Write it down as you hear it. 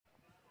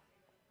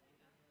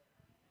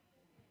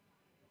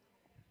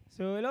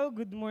So, hello,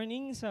 good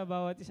morning sa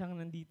bawat isang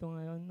nandito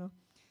ngayon, no?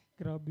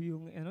 Grabe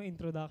yung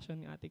introduction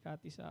ni Ate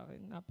Cathy sa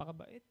akin.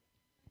 Napakabait.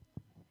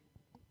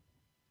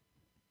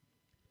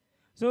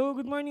 So,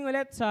 good morning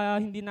ulit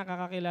sa hindi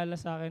nakakakilala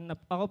sa akin.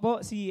 Ako po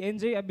si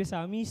NJ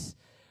Abesamis,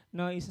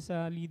 no, isa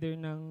sa leader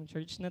ng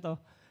church na to.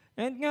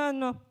 And nga,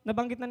 no,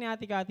 nabanggit na ni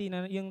Ate Cathy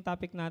na yung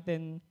topic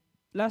natin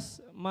last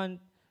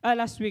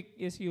week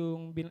is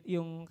yung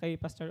kay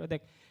Pastor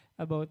Odek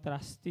about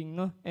trusting,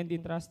 no? And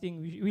in trusting,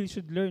 we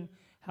should learn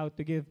how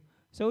to give.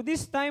 So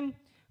this time,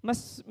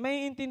 mas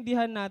may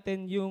intindihan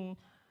natin yung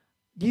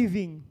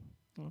giving.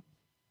 No?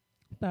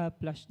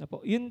 Flash na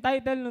po. Yung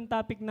title ng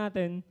topic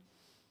natin,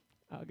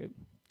 okay.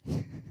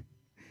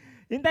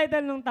 Yung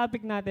title ng topic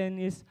natin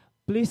is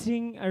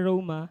Pleasing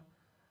Aroma,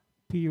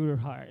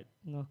 Pure Heart.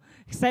 No?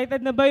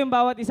 Excited na ba yung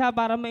bawat isa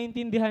para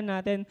maintindihan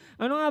natin?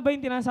 Ano nga ba yung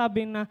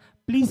tinasabing na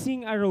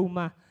pleasing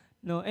aroma?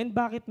 No? And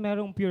bakit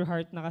merong pure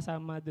heart na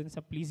kasama dun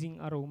sa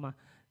pleasing aroma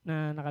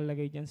na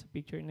nakalagay dyan sa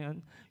picture na yan?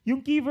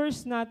 Yung key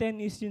verse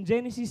natin is yung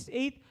Genesis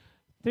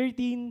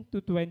 8:13 to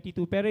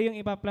 22. Pero yung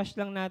ipa-flash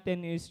lang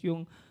natin is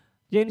yung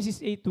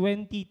Genesis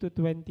 8:20 to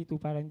 22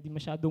 para hindi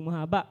masyadong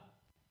mahaba.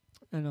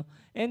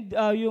 And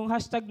yung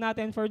hashtag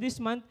natin for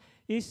this month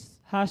is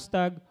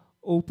hashtag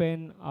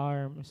open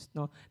arms.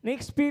 No?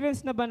 Na-experience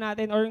na ba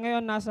natin or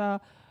ngayon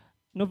nasa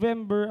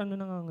November,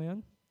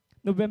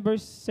 November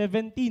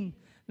 17,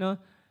 no?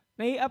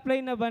 Nai-apply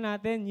na ba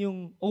natin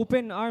yung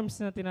open arms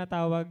na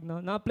tinatawag,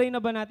 no? Na-apply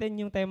na ba natin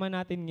yung tema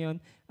natin ngayon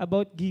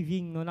about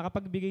giving, no?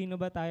 Nakapagbigay na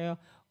ba tayo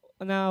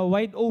na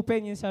wide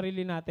open yung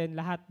sarili natin,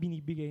 lahat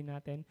binibigay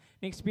natin?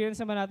 Na-experience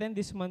na ba natin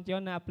this month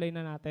yun, na-apply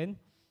na natin?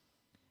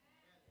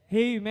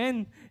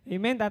 Amen.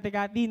 Amen, Ate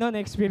Cathy, no?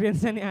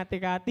 Na-experience na ni Ate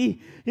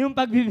Cathy yung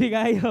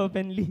pagbibigay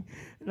openly,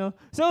 no?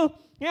 So,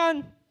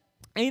 ngayon,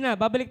 ayun na,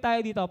 babalik tayo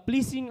dito.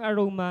 Pleasing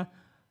aroma,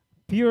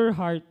 pure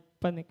heart,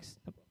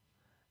 pa-next.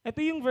 Ito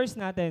yung verse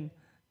natin.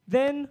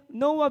 Then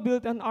Noah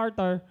built an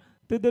altar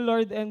to the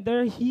Lord, and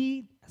there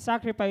he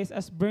sacrificed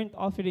as burnt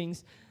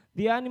offerings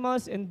the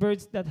animals and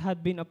birds that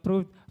had been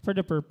approved for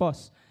the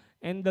purpose.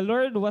 And the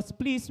Lord was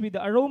pleased with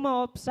the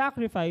aroma of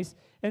sacrifice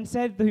and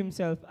said to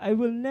himself, I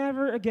will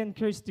never again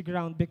curse the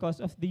ground because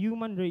of the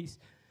human race,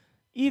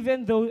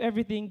 even though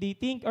everything they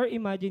think or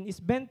imagine is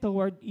bent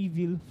toward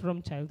evil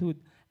from childhood.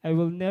 I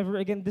will never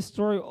again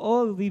destroy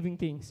all living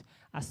things.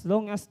 As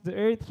long as the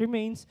earth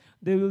remains,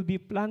 there will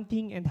be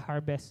planting and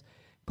harvest,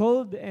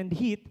 cold and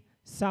heat,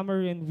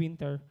 summer and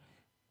winter,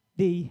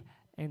 day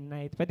and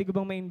night. Pwede ko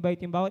bang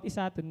ma-invite yung bawat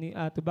isa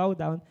to bow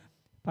down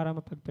para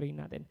mapag-pray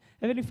natin.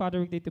 Heavenly Father,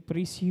 we to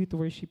praise you, to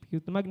worship you,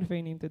 to magnify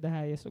your name to the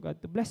highest, O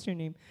God, to bless your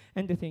name,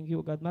 and to thank you,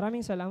 O God.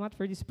 Maraming salamat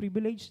for this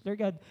privilege, Lord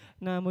God,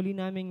 na muli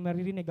naming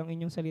maririnig ang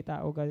inyong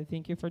salita, O God.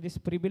 Thank you for this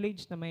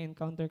privilege na may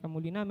encounter ka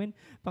muli namin,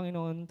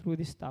 Panginoon,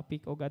 through this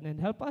topic, O God. And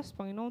help us,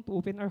 Panginoon, to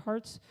open our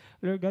hearts,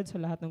 Lord God, sa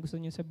lahat ng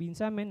gusto niyo sabihin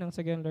sa amin, nang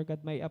sa ganun, Lord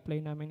God, may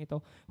apply namin ito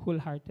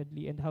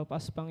wholeheartedly. And help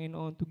us,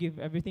 Panginoon, to give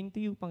everything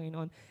to you,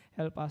 Panginoon.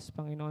 Help us,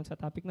 Panginoon, sa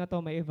topic na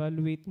to, may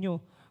evaluate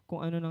nyo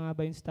kung ano na nga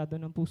ba yung estado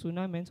ng puso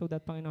namin so that,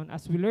 Panginoon,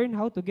 as we learn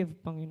how to give,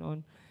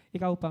 Panginoon,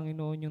 ikaw,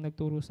 Panginoon, yung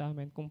nagturo sa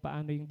amin kung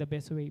paano yung the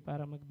best way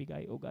para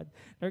magbigay, O God.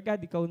 Lord God,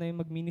 ikaw na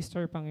yung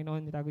mag-minister,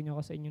 Panginoon, itago niyo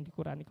ako sa inyong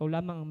likuran. Ikaw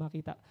lamang ang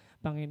makita,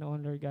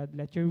 Panginoon, Lord God.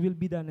 Let your will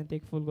be done and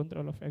take full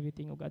control of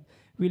everything, O God.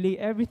 We lay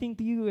everything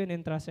to you and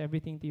entrust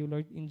everything to you,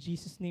 Lord. In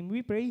Jesus' name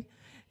we pray.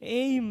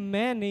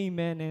 Amen,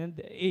 amen, and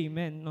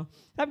amen. No?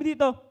 Sabi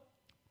dito,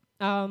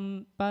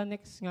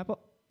 next nga po.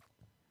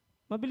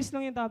 Mabilis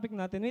lang yung topic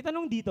natin. May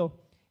tanong dito,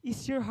 is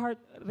your heart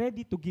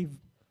ready to give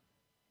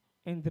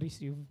and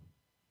receive?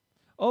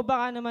 O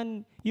baka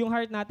naman yung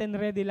heart natin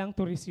ready lang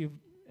to receive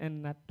and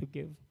not to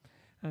give?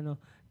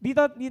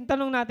 Dito, yung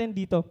tanong natin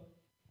dito,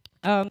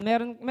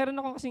 meron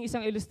ako kasing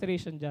isang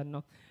illustration dyan,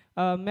 no?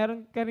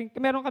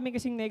 Meron kami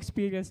kasing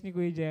na-experience ni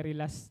Kuya Jerry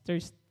last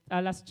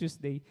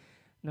Tuesday,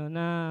 no,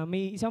 na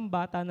may isang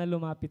bata na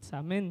lumapit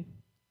sa amin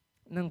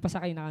nang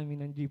pasakay na kami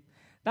ng jeep.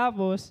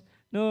 Tapos,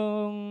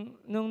 nung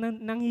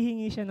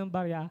nanghihingi siya ng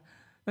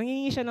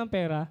nangingi siya ng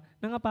pera,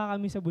 nangapa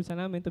kami sa bulsa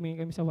namin,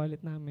 tumingin kami sa wallet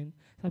namin.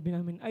 Sabi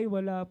namin, ay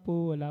wala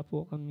po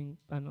kaming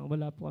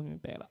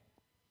pera.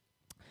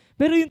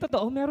 Pero yung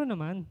totoo, meron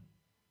naman.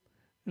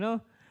 No?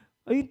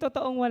 O yung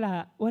totoong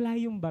wala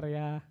yung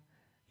barya.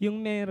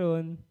 Yung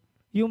meron,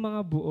 yung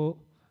mga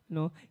buo.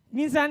 No?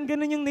 Minsan,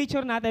 ganun yung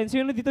nature natin. So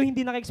yun dito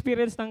hindi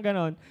naka-experience ng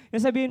ganon. Yung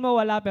sabihin mo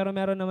wala, pero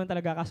meron naman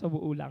talaga kaso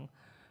buo lang.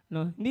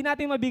 No? Hindi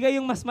natin mabigay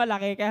yung mas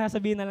malaki, kaya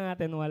sabihin na lang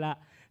natin wala.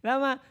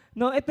 Tama?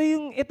 No, ito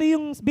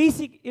yung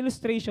basic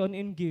illustration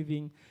in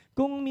giving.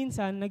 Kung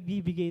minsan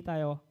nagbibigay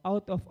tayo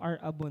out of our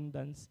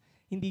abundance,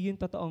 hindi yung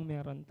totoong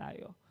meron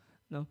tayo.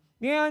 No?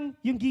 Ngayon,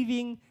 yung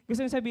giving, gusto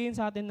nyo sabihin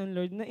sa atin ng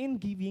Lord na in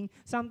giving,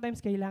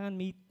 sometimes kailangan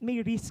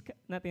may risk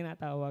na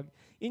tinatawag.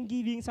 In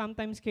giving,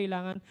 sometimes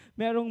kailangan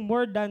merong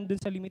more than dun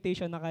sa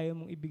limitation na kaya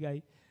mong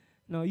ibigay.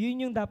 No,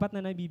 yun yung dapat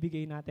na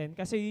nabibigay natin.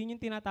 Kasi yun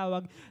yung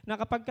tinatawag na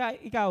kapag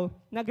ikaw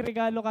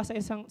nagregalo ka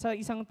sa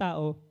isang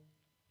tao,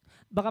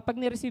 baka pag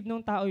ni-receive ng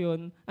tao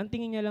yon, ang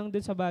tingin niya lang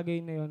dun sa bagay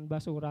na yon,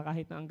 basura,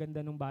 kahit na ang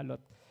ganda ng balot.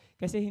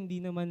 Kasi hindi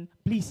naman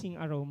pleasing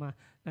aroma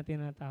na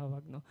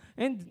tinatawag, no?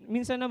 And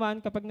minsan naman,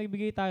 kapag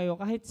nagbigay tayo,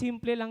 kahit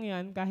simple lang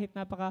yan, kahit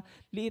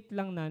napakaliit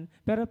lang nan,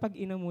 pero pag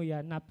inamo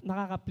yan,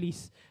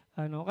 nakaka-please.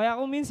 Kaya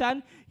kung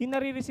minsan, yung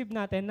nare-receive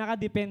natin,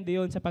 nakadepende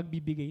yon sa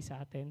pagbibigay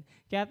sa atin.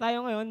 Kaya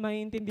tayo ngayon,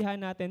 maiintindihan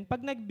natin,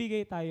 pag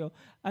nagbigay tayo,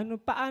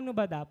 paano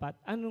ba dapat?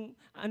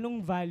 Anong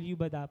value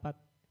ba dapat?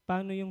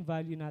 Paano yung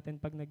value natin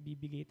pag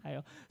nagbibigay tayo?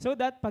 So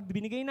that pag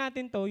binigay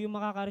natin to, yung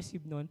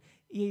makaka-receive nun,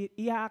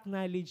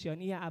 i-acknowledge yun,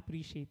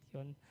 i-appreciate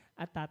yun,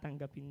 at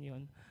tatanggapin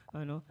yun.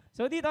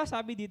 So dito,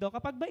 sabi dito,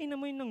 kapag ba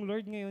inamoy ng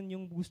Lord ngayon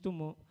yung gusto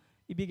mo,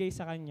 ibigay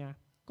sa Kanya,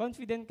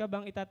 confident ka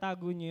bang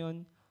itatago niyo yun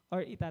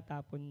or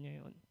itatapon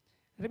niyo yun?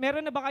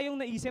 Meron na ba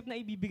kayong naisip na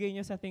ibibigay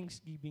niyo sa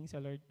Thanksgiving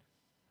sa Lord?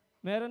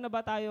 Meron na ba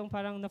tayong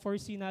parang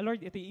na-foresee na,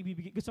 Lord, ito yung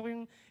ibibigay.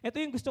 Ito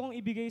yung gusto kong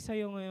ibigay sa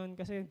iyo ngayon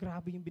kasi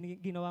grabe yung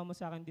ginawa mo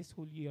sa akin this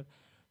whole year.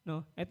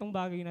 No? Etong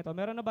bagay na to.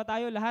 Meron na ba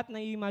tayo lahat na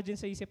i-imagine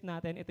sa isip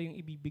natin, ito yung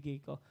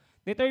ibibigay ko?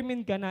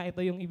 Determined ka na,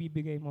 ito yung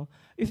ibibigay mo.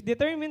 If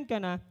determined ka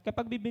na,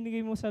 kapag bibinigay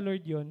mo sa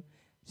Lord yon,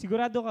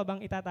 sigurado ka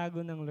bang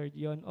itatago ng Lord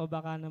yon o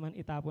baka naman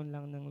itapon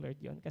lang ng Lord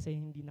yon kasi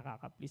hindi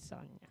nakaka-please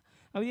sa Kanya.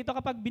 Dito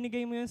kapag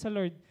binigay mo yun sa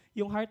Lord,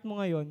 yung heart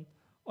mo ngayon,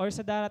 or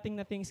sa darating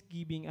na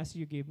Thanksgiving as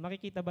you give,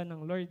 makikita ba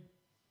ng Lord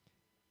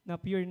na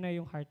pure na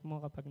yung heart mo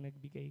kapag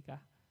nagbigay ka?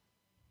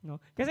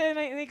 No? Kasi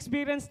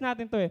na-experience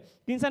natin to eh.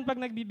 Minsan pag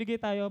nagbibigay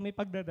tayo, may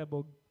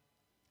pagdadabog.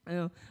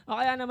 O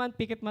kaya naman,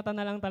 pikit mata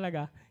na lang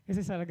talaga.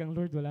 Kasi salagang,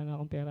 Lord, wala na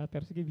akong pera,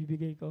 pero sige,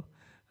 bibigay ko.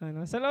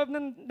 Sa loob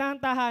ng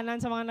tahanan,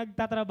 sa mga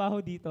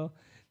nagtatrabaho dito,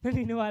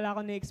 naniniwala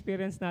ako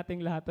na-experience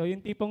nating lahat to.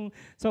 Yung tipong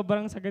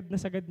sobrang sagad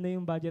na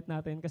yung budget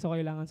natin kasi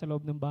kailangan sa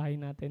loob ng bahay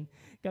natin.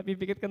 Kaya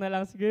pipikit ka na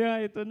lang, sige,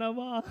 ito na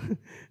ba?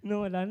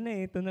 No, wala na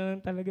eh. Ito na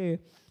lang talaga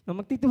eh. No,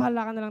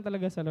 magtitiwala ka na lang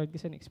talaga sa Lord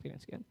kasi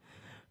na-experience ko yan.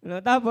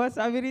 Tapos,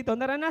 sabi rito,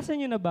 naranasan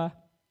nyo na ba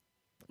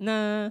na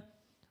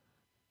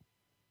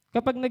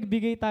kapag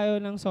nagbigay tayo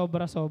ng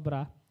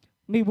sobra-sobra,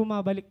 may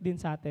bumabalik din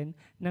sa atin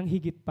ng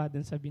higit pa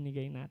dun sa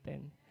binigay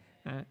natin?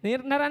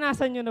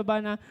 Naranasan nyo na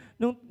ba na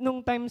nung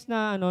times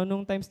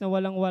na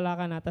walang-wala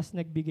ka na tapos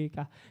nagbigay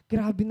ka,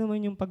 grabe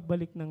naman yung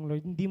pagbalik ng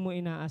Lord, hindi mo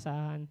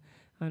inaasahan.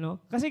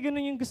 Kasi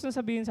ganun yung gusto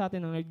sabihin sa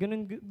atin ng Lord.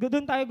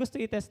 Doon tayo gusto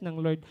i-test ng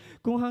Lord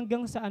kung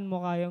hanggang saan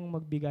mo kayang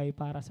magbigay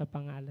para sa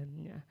pangalan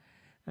niya.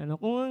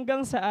 Kung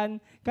hanggang saan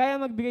kaya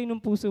magbigay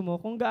ng puso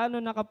mo, kung gaano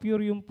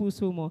naka-pure yung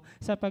puso mo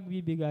sa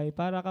pagbibigay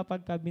para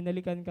kapag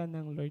binalikan ka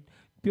ng Lord,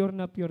 pure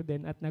na pure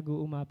din at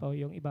nag-uumapaw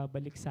yung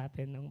ibabalik sa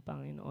atin ng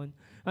Panginoon.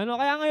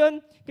 Kaya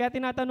ngayon, kaya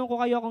tinatanong ko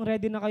kayo kung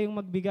ready na kayong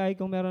magbigay,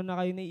 kung meron na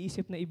kayo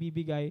naiisip na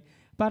ibibigay,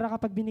 para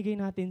kapag binigay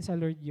natin sa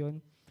Lord yon,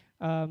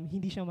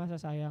 hindi siya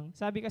masasayang.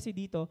 Sabi kasi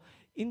dito,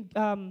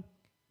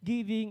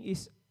 giving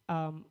is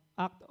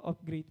act of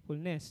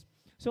gratefulness.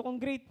 So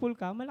kung grateful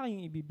ka, malaki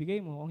yung ibibigay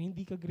mo. Kung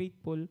hindi ka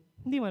grateful,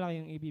 hindi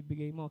malaki yung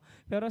ibibigay mo.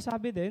 Pero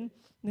sabi din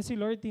na si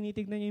Lord,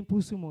 tinitignan niya yung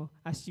puso mo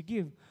as you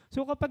give.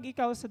 So kapag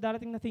ikaw sa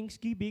darating na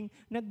Thanksgiving,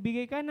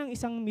 nagbigay ka ng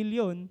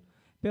 1,000,000,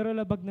 pero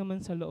labag naman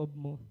sa loob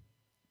mo,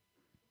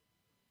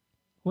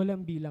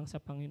 walang bilang sa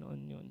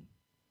Panginoon yun.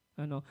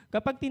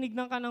 Kapag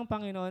tinignan ka ng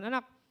Panginoon,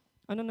 anak,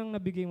 ano nang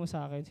nabigay mo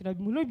sa akin?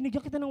 Sinabi mo, Lord,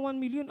 nigyan kita ng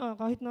 1,000,000,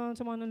 kahit na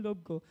sama ng loob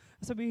ko.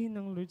 Sabihin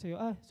ng Lord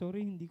sa'yo,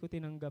 sorry, hindi ko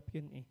tinanggap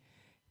yun eh.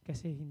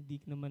 Kasi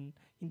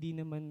hindi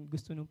naman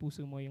gusto ng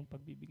puso mo yung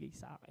pagbibigay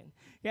sa akin.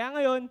 Kaya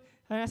ngayon,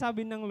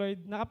 sabi ng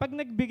Lord, na kapag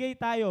nagbigay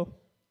tayo,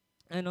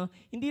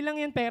 hindi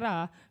lang yan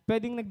pera,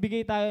 pwedeng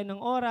nagbigay tayo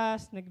ng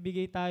oras,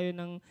 nagbigay tayo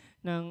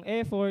ng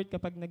effort,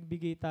 kapag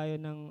nagbigay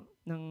tayo ng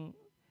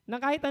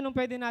kahit anong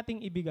pwede nating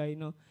ibigay,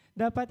 no?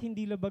 Dapat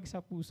hindi labag sa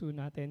puso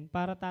natin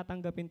para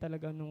tatanggapin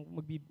talaga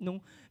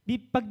nung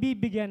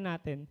pagbibigyan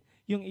natin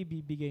yung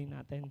ibibigay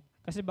natin.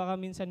 Kasi baka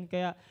minsan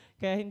kaya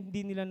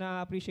hindi nila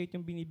na-appreciate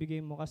yung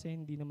binibigay mo kasi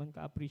hindi naman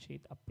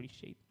ka-appreciate.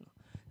 No?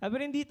 Sabi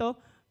rin dito,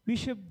 we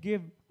should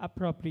give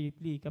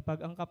appropriately.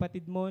 Kapag ang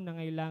kapatid mo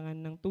nangailangan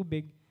ng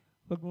tubig,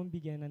 huwag mong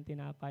bigyan ng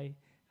tinapay.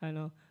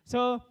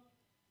 So,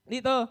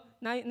 dito,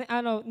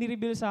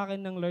 ni-reveal sa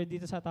akin ng Lord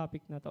dito sa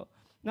topic na to,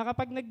 na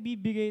kapag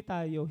nagbibigay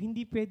tayo,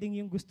 hindi pwedeng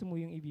yung gusto mo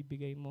yung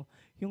ibibigay mo.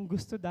 Yung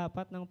gusto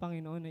dapat ng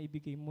Panginoon na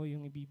ibigay mo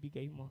yung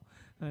ibibigay mo.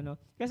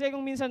 Kasi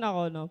kung minsan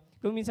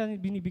kung minsan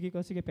binibigay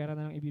ko, sige, pera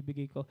na lang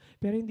ibibigay ko.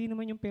 Pero hindi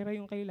naman yung pera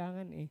yung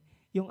kailangan eh.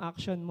 Yung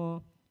action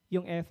mo,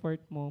 yung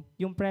effort mo,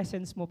 yung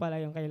presence mo pala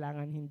yung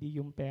kailangan, hindi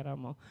yung pera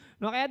mo.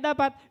 Kaya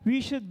dapat,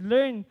 we should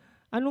learn,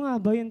 ano nga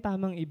ba yung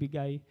tamang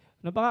ibigay?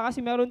 Baka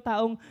kasi meron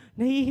taong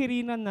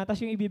nahihirinan na,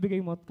 tapos yung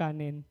ibibigay mo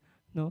kanin.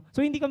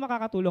 So hindi ka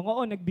makakatulong.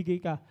 Oo,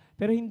 nagbigay ka,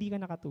 pero hindi ka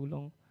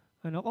nakatulong.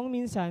 Kung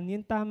minsan,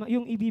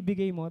 yung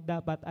ibibigay mo,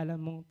 dapat alam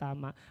mong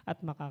tama at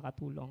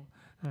makakatulong.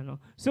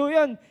 So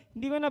yun,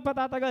 hindi ko na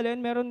patatagalin.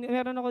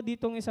 Meron ako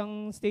ditong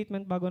isang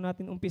statement bago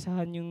natin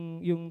umpisahan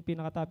yung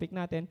pinaka-topic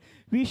natin.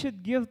 We should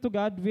give to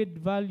God with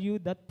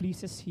value that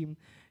pleases Him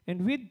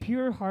and with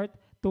pure heart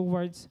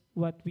towards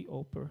what we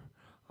offer.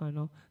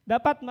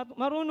 Dapat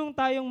marunong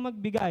tayong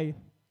magbigay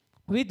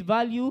with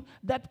value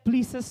that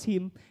pleases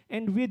Him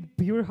and with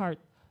pure heart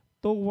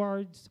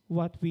towards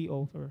what we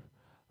offer.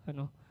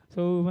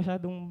 So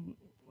masyadong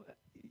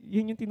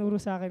yun yung tinuro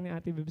sa akin ni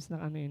Ate Bebs na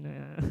ano yun,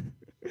 na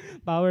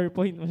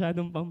PowerPoint,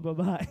 masyadong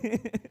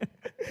pambabae.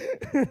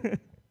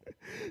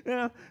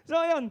 So,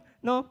 yun,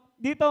 no?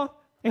 Dito,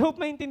 I hope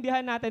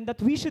maintindihan natin that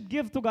we should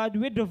give to God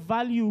with the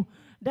value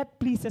that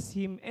pleases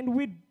Him and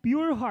with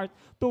pure heart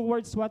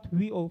towards what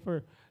we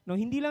offer. No,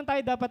 hindi lang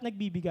tayo dapat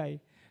nagbibigay.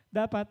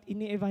 Dapat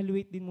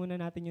ini-evaluate din muna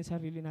natin yung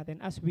sarili natin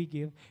as we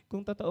give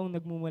kung totoong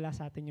nagmumula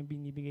sa atin yung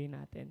binibigay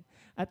natin.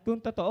 At kung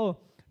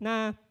totoo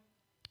na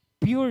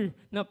pure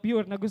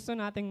na gusto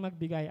nating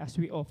magbigay as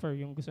we offer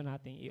yung gusto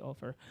nating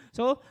i-offer.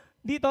 So,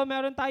 dito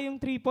meron tayong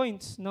 3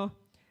 points, no?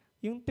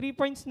 Yung 3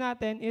 points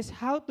natin is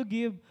how to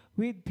give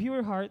with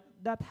pure heart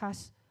that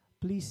has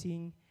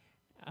pleasing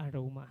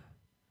aroma.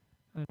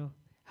 Ano?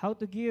 How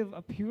to give a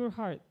pure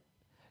heart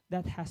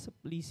that has a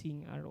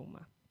pleasing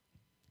aroma.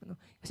 Ano?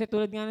 Kasi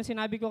tulad nga ng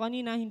sinabi ko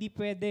kanina, hindi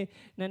pwede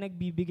na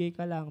nagbibigay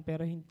ka lang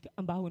pero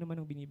ang baho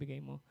naman ng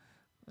binibigay mo.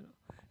 Ano?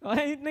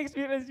 Okay,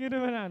 na-experience nyo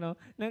naman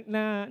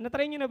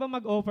na-try nyo na ba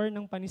mag-offer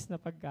ng panis na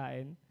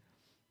pagkain?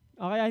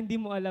 O kaya hindi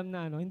mo alam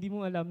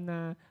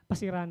na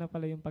pasira na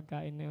pala yung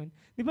pagkain na yun.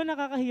 Di ba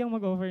nakakahiyang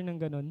mag-offer ng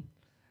ganun?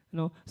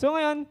 No? So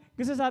ngayon,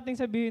 gusto sa ating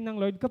sabihin ng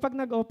Lord, kapag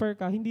nag-offer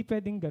ka, hindi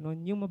pwedeng ganun,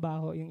 yung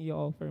mabaho yung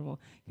i-offer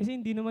mo. Kasi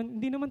hindi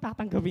naman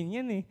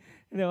tatanggapin yan eh.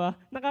 Di ba?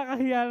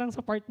 Nakakahiya lang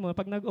sa part mo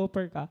pag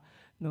nag-offer ka.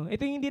 No?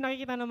 Ito yung hindi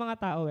nakikita ng mga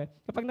tao eh.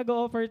 Kapag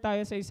nag-offer tayo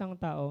sa isang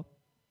tao,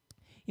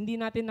 hindi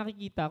natin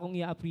nakikita kung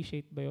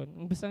i-appreciate ba yun.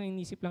 Basta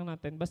inisip lang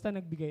natin, basta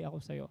nagbigay ako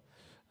sa'yo.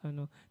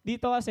 Ano?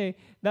 Dito kasi,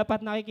 dapat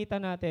nakikita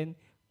natin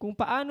kung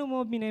paano mo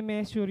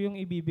minemeasure yung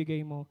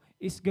ibibigay mo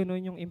is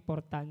ganun yung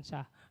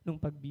importansya ng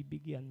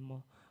pagbibigyan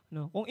mo.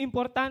 No? Kung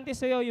importante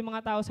sa'yo yung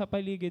mga tao sa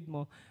paligid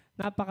mo,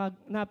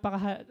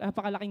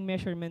 napakalaking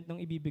measurement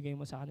ng ibibigay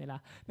mo sa kanila.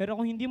 Pero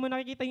kung hindi mo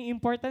nakikita yung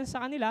importance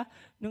sa kanila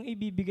ng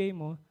ibibigay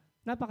mo,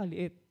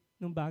 napakaliit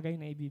ng bagay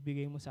na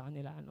ibibigay mo sa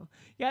kanila. Ano?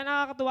 Kaya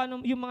nakakatuwa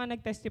yung mga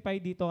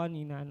nag-testify dito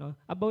kanina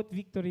about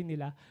victory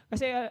nila.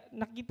 Kasi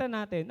nakita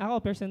natin,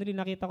 ako personally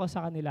nakita ko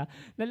sa kanila,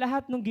 na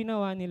lahat ng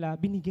ginawa nila,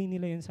 binigay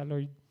nila yun sa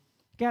Lord.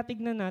 Kaya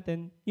tignan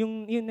natin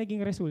yung naging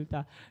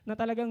resulta na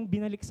talagang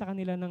binalik sa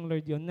kanila ng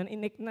Lord yun,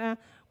 na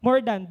more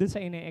than dun sa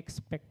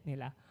ine-expect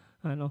nila.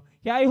 Ano?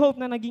 Kaya I hope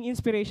na naging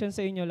inspiration sa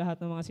inyo lahat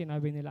ng mga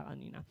sinabi nila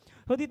kanina.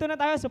 So dito na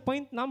tayo sa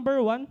point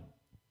number 1.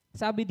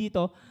 Sabi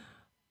dito,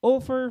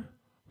 offer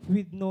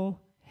with no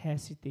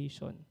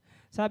hesitation.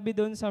 Sabi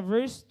doon sa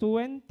verse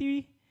 20,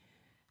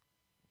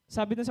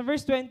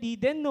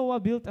 then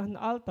Noah built an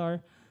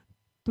altar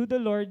to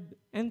the Lord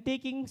and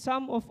taking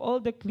some of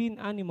all the clean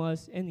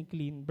animals and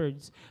clean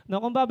birds. Now,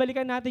 kung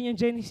babalikan natin yung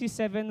Genesis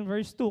 7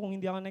 verse 2, kung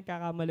hindi ako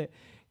nagkakamali,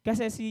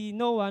 kasi si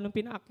Noah, nung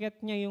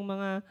pinaakyat niya yung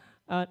mga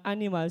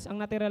animals,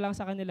 ang natira lang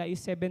sa kanila is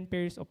 7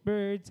 pairs of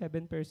birds,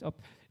 7 pairs of...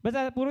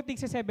 Basta puro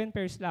tig sa 7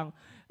 pairs lang.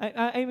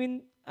 I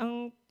mean,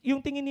 yung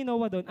tingin ni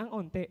Noah doon, ang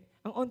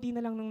onti na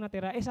lang nung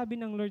natira. Sabi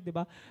ng Lord, 'di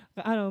ba?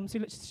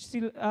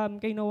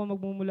 Kay Noah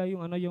magmumula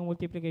yung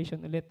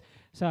multiplication ulit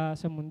sa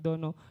mundo,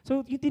 no.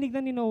 So, yung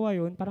tinignan ni Noah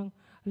yon, parang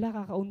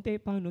kakaunti,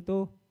 paano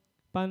to?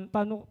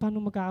 Paano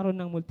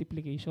magkakaroon ng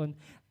multiplication?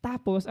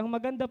 Tapos, ang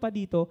maganda pa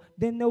dito,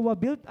 then Noah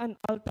built an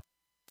altar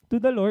to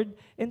the Lord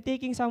and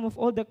taking some of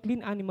all the clean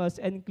animals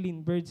and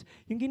clean birds.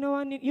 Yung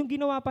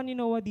ginawa pa ni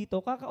Noah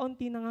dito,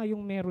 kakaunti na nga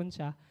yung meron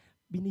siya,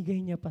 binigay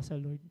niya pa sa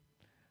Lord.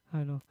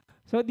 Ano?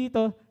 So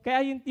dito,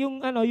 kaya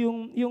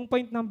yung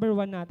point number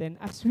 1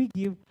 natin, as we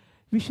give,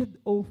 we should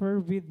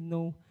offer with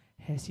no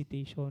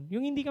hesitation.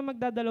 Yung hindi ka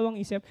magdadalawang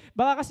isip,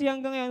 baka kasi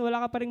hanggang ngayon,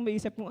 wala ka pa rin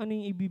maisip kung ano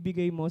yung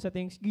ibibigay mo sa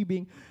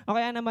Thanksgiving, o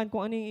kaya naman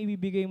kung ano yung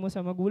ibibigay mo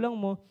sa magulang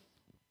mo,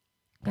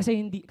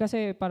 kasi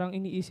parang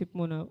iniisip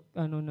mo na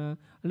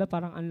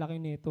parang ang laki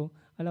nito,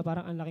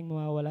 parang ang laking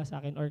mawawala sa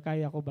akin, or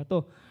kaya ko ba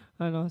to?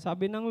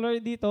 Sabi ng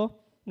Lord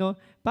dito, no,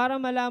 para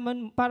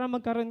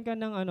magkaroon ka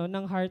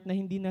ng heart na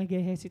hindi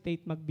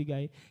nag-hesitate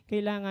magbigay,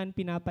 kailangan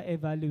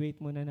pinapa-evaluate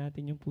muna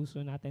natin yung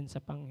puso natin sa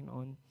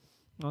Panginoon.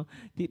 No?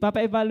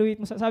 Papa-evaluate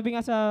mo, sabi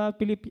nga sa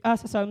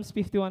Psalms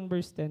 51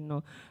 verse 10,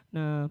 no,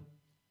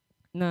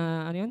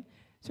 na ano yun?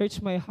 Search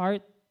my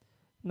heart,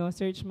 no,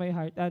 search my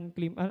heart and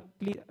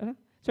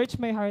search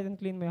my heart and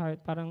clean my heart,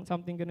 parang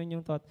something ganun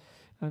yung thought.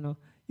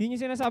 Yun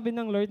yung sinasabi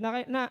ng Lord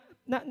na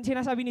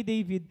sinasabi ni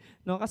David,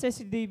 no? Kasi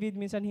si David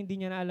minsan hindi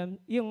niya na alam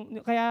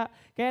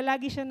kaya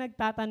lagi siya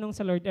nagtatanong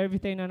sa Lord every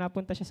time na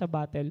napunta siya sa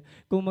battle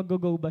kung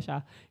mag-go ba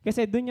siya.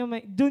 Kasi doon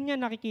niya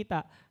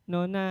nakikita,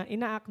 no, na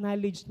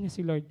ina-acknowledge niya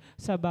si Lord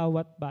sa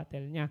bawat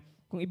battle niya.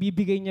 Kung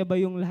ibibigay niya ba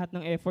yung lahat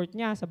ng effort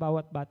niya sa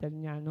bawat battle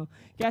niya, no?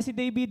 Kaya si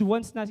David,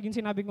 once na, yung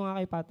sinabi ko nga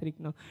kay Patrick,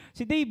 no?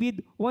 Si David,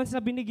 once na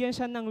binigyan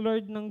siya ng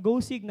Lord ng go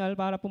signal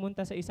para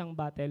pumunta sa isang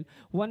battle,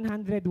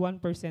 101%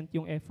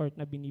 yung effort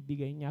na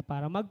binibigay niya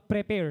para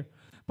mag-prepare.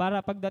 Para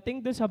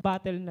pagdating doon sa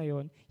battle na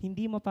yon,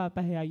 hindi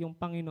mapapahiya yung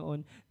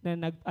Panginoon na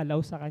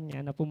nag-allow sa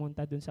kanya na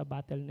pumunta doon sa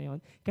battle na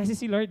yon. Kasi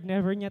si Lord,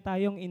 never niya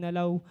tayong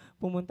inalaw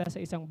pumunta sa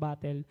isang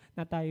battle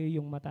na tayo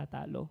yung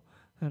matatalo.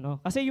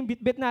 Kasi yung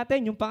bitbit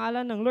natin, yung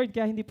pangalan ng Lord,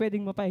 kaya hindi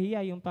pwedeng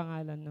mapahiya yung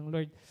pangalan ng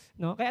Lord.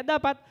 Kaya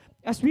dapat,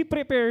 as we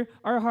prepare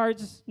our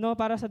hearts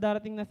para sa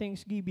darating na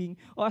Thanksgiving,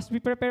 o as we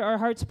prepare our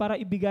hearts para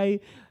ibigay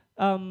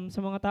sa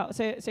mga tao,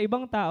 sa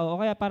ibang tao, o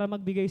kaya para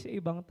magbigay sa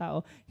ibang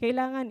tao,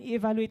 kailangan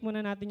i-evaluate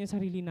muna natin yung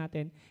sarili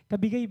natin.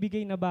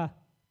 Kabigay-bigay na ba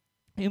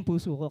yung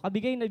puso ko?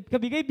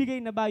 Kabigay-bigay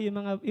na ba yung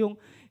mga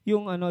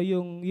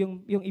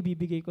yung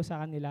ibibigay ko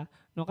sa kanila?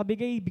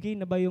 Kabigay-bigay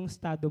na ba yung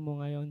estado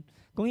mo ngayon?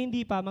 Kung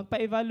hindi pa,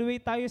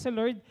 magpa-evaluate tayo sa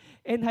Lord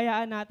and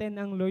hayaan natin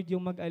ang Lord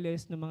yung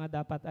mag-alis ng mga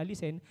dapat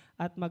alisin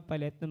at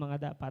magpalit ng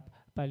mga dapat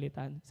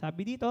palitan.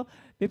 Sabi dito,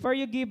 before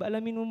you give,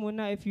 alamin mo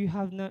muna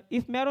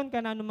if meron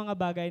ka na ng mga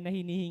bagay na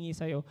hinihingi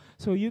sa'yo,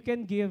 so you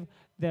can give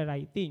the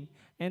right thing.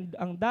 And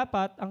ang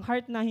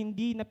heart na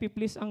hindi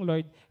napiplease ang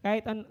Lord,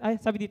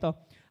 sabi dito,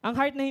 ang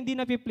heart na hindi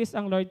napiplease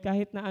ang Lord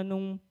kahit na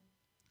anong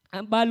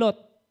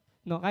balot,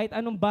 kahit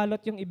anong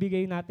balot yung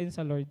ibigay natin sa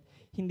Lord,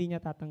 hindi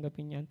niya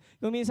tatanggapin yan.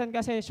 Kung minsan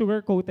kasi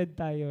sugar-coated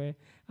tayo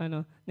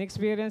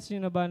na-experience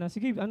nyo na ba na,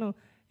 sige,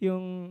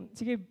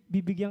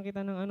 bibigyan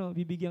kita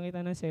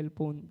ng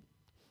cellphone.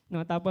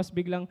 Tapos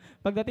biglang,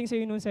 pagdating sa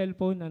iyo ng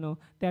cellphone,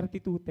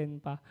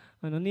 3210 pa.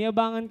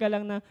 Niyabangan ka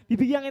lang na,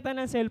 bibigyan kita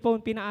ng cellphone,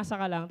 pinaasa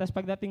ka lang, tapos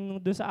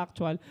pagdating doon sa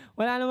actual,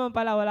 wala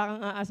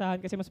kang aasahan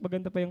kasi mas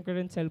maganda pa yung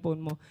current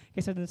cellphone mo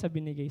kaysa doon sa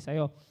binigay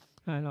sa'yo.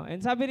 And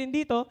sabi rin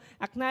dito,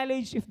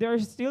 acknowledge if there are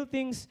still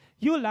things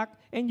you lack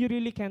and you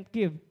really can't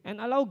give,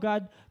 and allow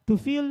God to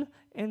fill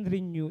and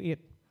renew it.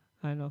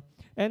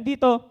 And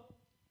dito,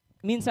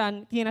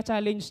 minsan,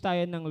 kina-challenge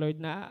tayo ng Lord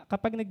na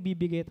kapag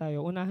nagbibigay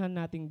tayo, unahan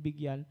nating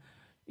bigyan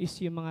is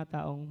yung mga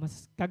taong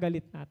mas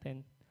kagalit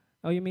natin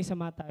o yung may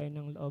sama tayo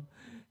ng loob.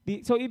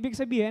 So ibig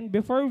sabihin,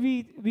 before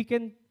we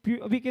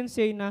can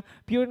say na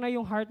pure na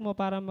yung heart mo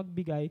para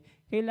magbigay,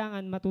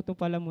 kailangan matuto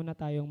pala muna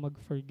tayong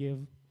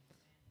mag-forgive.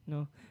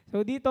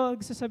 So dito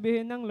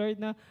sasabihin ng Lord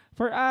na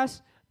for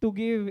us to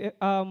give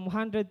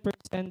 100%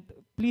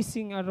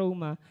 pleasing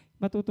aroma,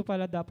 matuto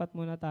pala dapat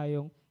muna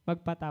tayong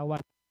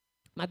magpatawad.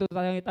 Matuto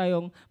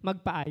tayong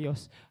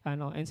magpaayos.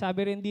 And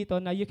sabi rin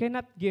dito na you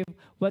cannot give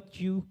what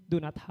you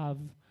do not have.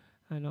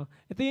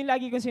 Ito yung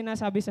lagi kong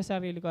sinasabi sa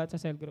sarili ko at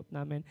sa cell group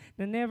namin,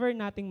 na never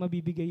nating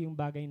mabibigay yung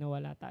bagay na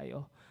wala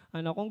tayo.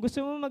 Kung gusto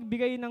mo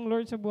magbigay ng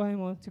Lord sa buhay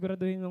mo,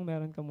 siguraduhin mong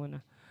meron ka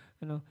muna.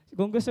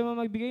 Kung gusto mo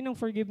magbigay ng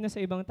forgiveness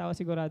sa ibang tao,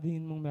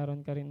 siguraduhin mong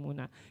meron ka rin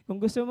muna. Kung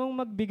gusto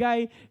mong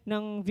magbigay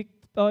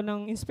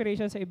ng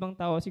inspiration sa ibang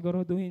tao,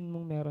 siguraduhin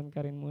mong meron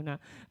ka rin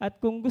muna. At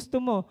kung gusto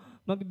mo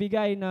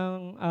magbigay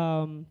ng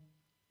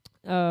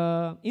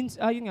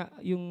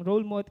yung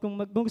role model, kung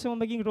gusto mo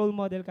maging role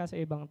model ka sa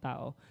ibang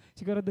tao,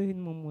 siguraduhin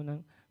mo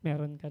munang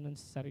meron ka nun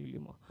sa sarili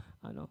mo.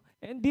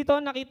 And dito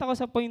nakita ko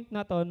sa point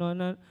na to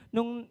na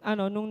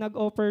nung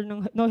nag-offer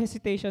ng no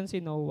hesitation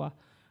si Noah,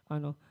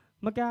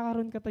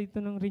 magkakaroon ka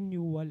dito ng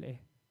renewal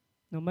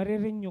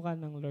marirenew ka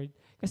ng Lord.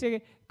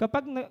 Kasi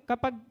kapag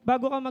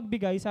bago ka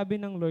magbigay,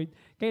 sabi ng Lord,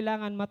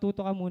 kailangan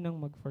matuto ka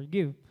munang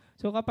mag-forgive.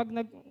 So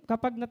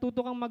kapag natuto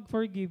kang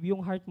mag-forgive,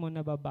 yung heart mo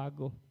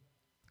nababago.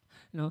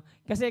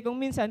 Kasi kung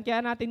minsan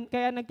kaya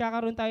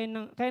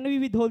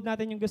nawi-withhold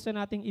natin yung gusto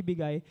nating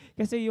ibigay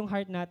kasi yung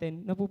heart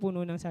natin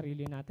napupuno ng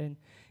sarili natin.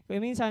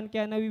 Kaya minsan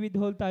kaya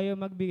nawi-withhold tayo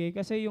magbigay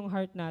kasi yung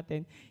heart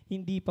natin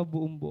hindi pa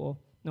buong-buo.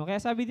 Kaya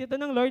sabi dito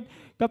ng Lord,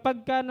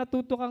 kapag ka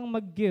natuto kang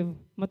mag-give,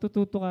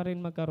 matututo ka rin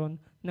magkaroon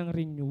ng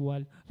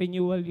renewal.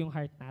 Renewal yung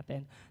heart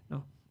natin.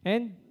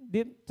 And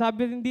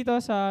sabi rin dito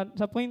sa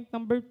point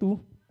number 2,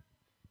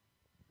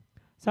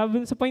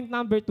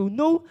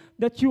 know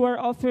that you are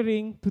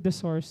offering to the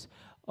source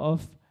of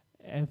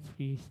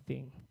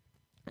everything.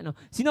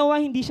 Si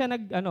Noah hindi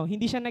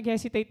siya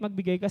nag-hesitate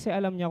magbigay kasi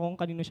alam niya kung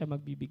kanino siya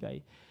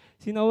magbibigay.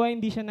 Si Noah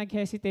hindi siya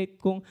nag-hesitate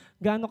kung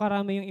gaano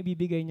karami yung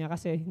ibibigay niya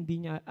kasi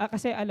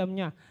alam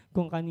niya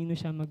kung kanino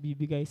siya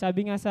magbibigay.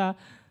 Sabi nga sa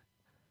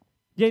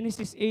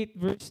Genesis 8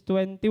 verse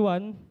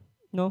 21,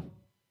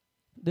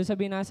 doon sa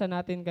binasa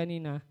natin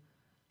kanina,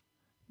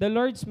 the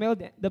Lord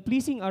smelled the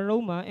pleasing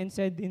aroma and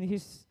said in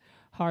his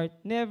heart,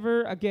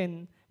 never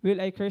again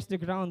will I curse the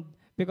ground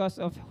because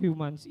of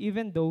humans,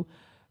 even though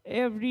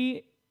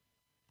every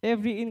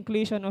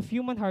inclination of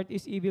human heart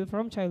is evil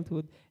from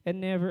childhood,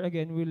 and never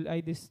again will I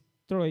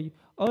destroy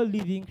all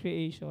living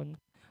creation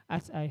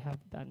as I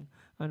have done.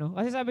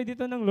 Kasi sabi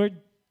dito ng Lord,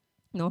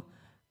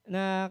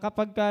 na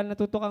kapag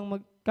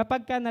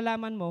ka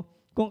nalaman mo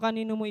kung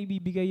kanino mo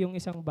ibibigay yung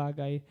isang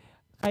bagay,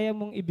 kaya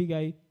mong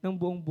ibigay ng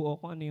buong buo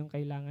kung ano yung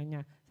kailangan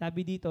niya.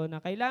 Sabi dito na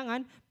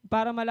kailangan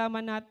para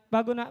malaman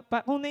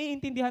kung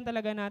naiintindihan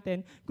talaga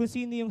natin kung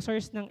sino yung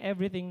source ng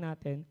everything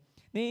natin,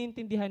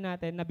 naiintindihan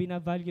natin na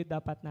binavalue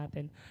dapat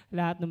natin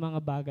lahat ng mga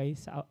bagay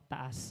sa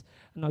taas.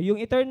 Yung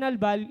eternal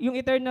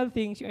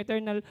things,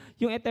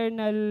 yung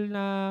eternal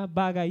na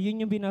bagay,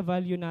 yun yung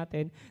binavalue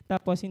natin.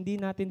 Tapos hindi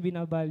natin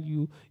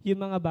binavalue yung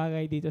mga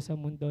bagay dito sa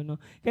mundo.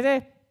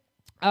 Kasi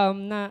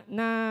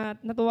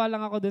natuwa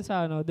lang ako dun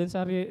sa dun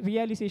sa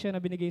realization na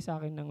binigay sa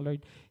akin ng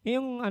Lord.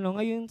 Yung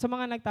ngayon sa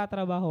mga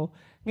nagtatrabaho,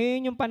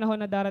 ngayon yung panahon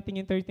na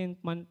darating yung 13th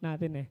month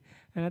natin eh.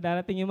 Na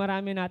darating yung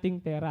marami nating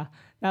pera.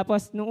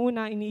 Tapos nung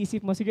una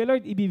iniisip mo, sige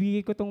Lord,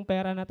 ibibigay ko tong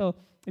pera na to.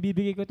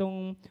 Ibibigay ko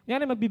tong,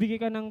 magbibigay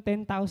ka ng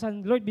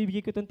 10,000. Lord, bibigay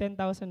ko tong 10,000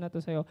 na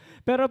to sa'yo.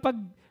 Pero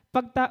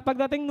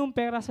pagdating nung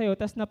pera sa'yo,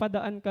 tas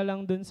napadaan ka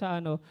lang dun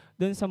sa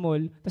dun sa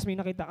mall, tas may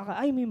nakita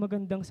ka, ay may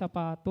magandang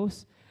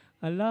sapatos.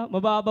 Hala,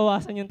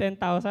 mababawasan yung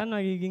 10,000,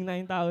 magiging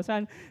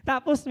 9,000.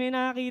 Tapos may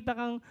nakakita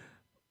kang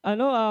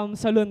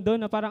salon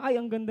doon na parang, ay,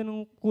 ang ganda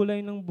ng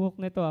kulay ng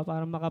buhok nito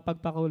para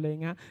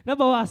makapagpakulay nga.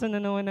 Nabawasan na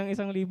naman ng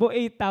 1,000,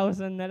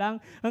 8,000 na lang.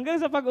 Hanggang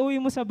sa pag-uwi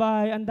mo sa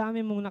bahay, ang dami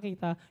mong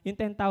nakita, yung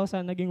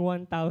 10,000 naging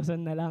 1,000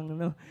 na lang.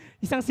 No?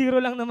 Isang zero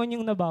lang naman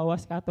yung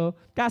nabawas.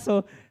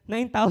 Kaso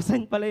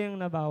 9,000 pala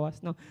yung nabawas.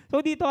 No?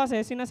 So dito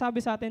kasi,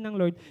 sinasabi sa atin ng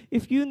Lord,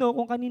 if you know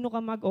kung kanino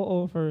ka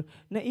mag-o-offer,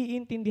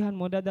 naiintindihan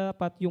mo na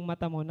dapat yung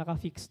mata mo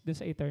naka-fix dun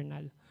sa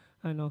eternal.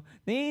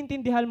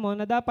 Naiintindihan mo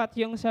na dapat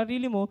yung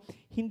sarili mo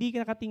hindi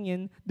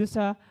nakatingin doon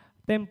sa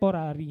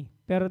temporary,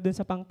 pero doon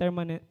sa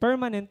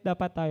permanent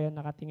dapat tayo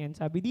nakatingin.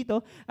 Sabi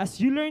dito,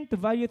 as you learn to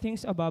value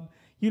things above,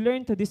 you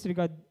learn to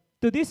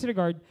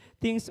disregard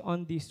things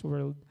on this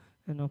world.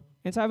 And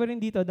sabi rin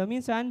dito,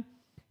 minsan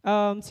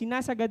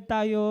sinasagad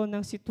tayo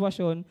ng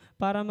sitwasyon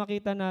para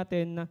makita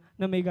natin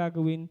na may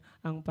gagawin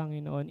ang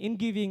Panginoon. In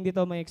giving, dito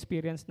may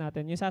experience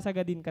natin. Yung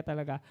sasagadin ka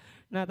talaga,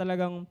 na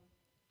talagang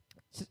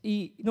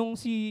nung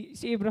si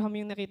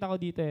Abraham yung nakita ko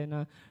dito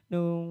na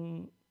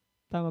nung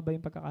tama ba yung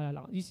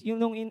pagkakaalala ko? Yung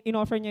nung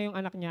in-offer niya yung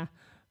anak niya,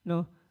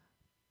 no?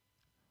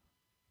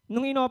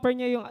 Nung in-offer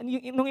niya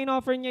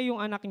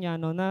yung anak niya,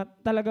 na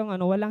talagang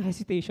walang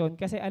hesitation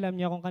kasi alam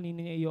niya kung kanino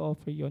niya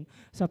i-offer yon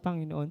sa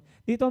Panginoon.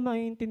 Dito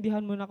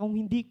maiintindihan mo na kung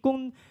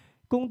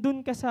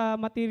dun ka sa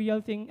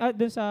material thing,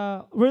 dun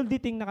sa worldly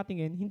thing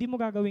nakatingin, hindi mo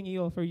gagawing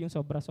i-offer yung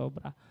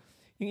sobra-sobra.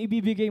 Yung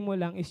ibibigay mo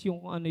lang is yung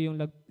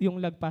yung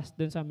lagpas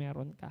dun sa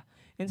meron ka.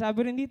 And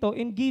sabi rin dito,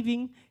 in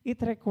giving, it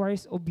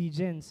requires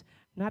obedience.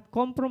 Not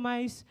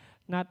compromise,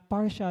 not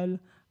partial,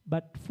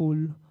 but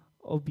full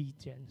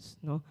obedience.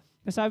 No?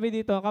 Sabi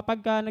dito,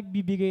 kapag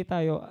nagbibigay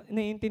tayo,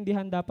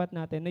 naiintindihan dapat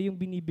natin na yung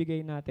binibigay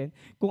natin,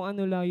 kung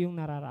ano lang yung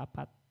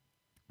nararapat.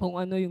 Kung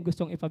ano yung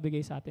gustong ipabigay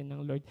sa atin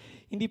ng Lord.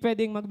 Hindi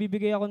pwedeng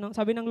magbibigay ako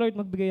sabi ng Lord,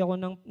 magbigay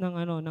ako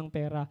ng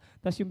pera,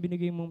 tapos yung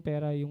binigay mong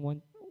pera, yung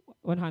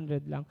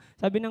 100 lang.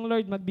 Sabi ng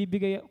Lord,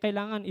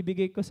 kailangan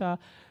ibigay ko sa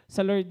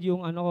Lord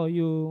yung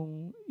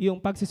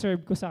yung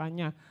pagsiserve ko sa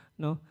kanya,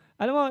 no?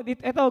 Alam mo,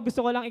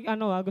 gusto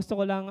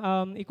ko lang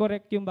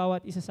i-correct yung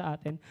bawat isa sa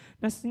atin.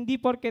 Na hindi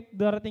porket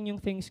darating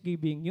yung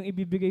Thanksgiving, yung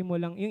ibibigay mo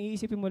lang, yung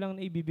iisipin mo lang na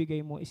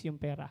ibibigay mo is yung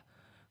pera.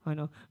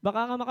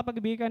 Baka ka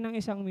makapagbigay ka ng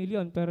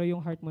 1,000,000 pero yung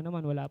heart mo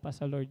naman wala pa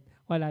sa Lord.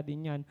 Wala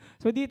din yan.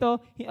 So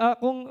dito,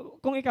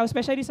 kung ikaw,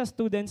 especially sa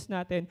students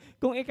natin,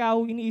 kung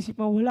ikaw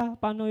iniisip mo, wala,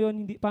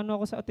 paano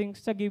ako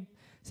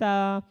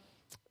sa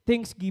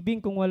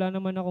Thanksgiving kung wala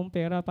naman akong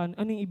pera,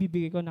 ano yung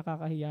ibibigay ko,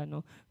 nakakahiya, no?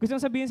 Gusto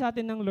kong sabihin sa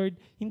atin ng Lord,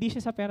 hindi siya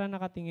sa pera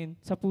nakatingin,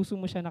 sa puso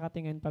mo siya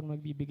nakatingin pag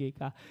magbibigay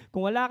ka.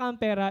 Kung wala kang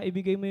pera,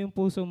 ibigay mo yung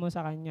puso mo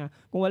sa Kanya.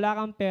 Kung wala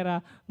kang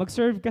pera,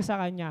 mag-serve ka sa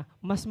Kanya.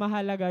 Mas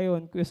mahalaga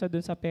yun kaysa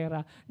dun sa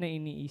pera na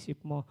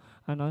iniisip mo.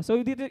 So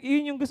dito,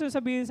 yun yung gusto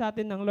sabihin sa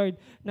atin ng Lord,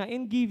 na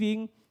in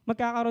giving,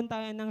 magkakaroon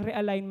tayo ng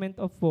realignment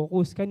of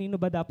focus. Kanino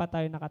ba dapat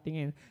tayo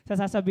nakatingin?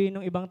 Sasabihin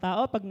ng ibang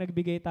tao pag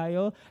nagbigay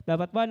tayo,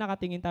 dapat ba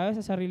nakatingin tayo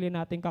sa sarili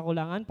nating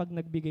kakulangan pag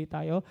nagbigay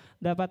tayo?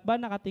 Dapat ba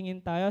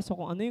nakatingin tayo sa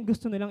kung ano yung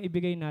gusto nilang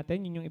ibigay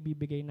natin, yun yung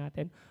ibibigay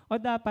natin? O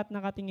dapat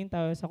nakatingin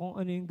tayo sa kung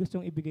ano yung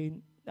gustong ibigay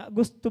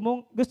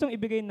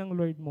ng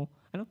Lord mo?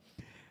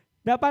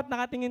 Dapat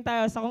nakatingin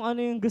tayo sa kung ano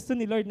yung gusto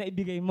ni Lord na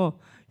ibigay mo.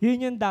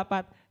 Yun yung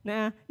dapat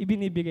na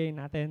ibinibigay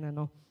natin.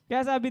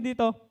 Kaya sabi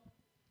dito,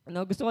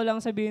 gusto ko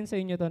lang sabihin sa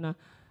inyo to na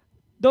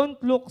don't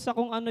look sa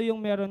kung ano yung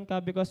meron ka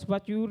because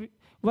what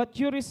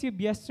you received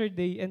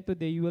yesterday and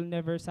today will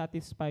never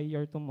satisfy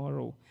your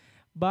tomorrow.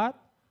 But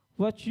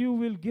what you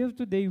will give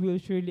today will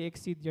surely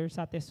exceed your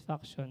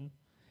satisfaction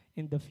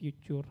in the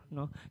future.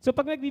 No? So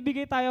pag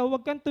nagbibigay tayo,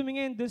 huwag kang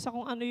tumingin dun sa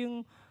kung ano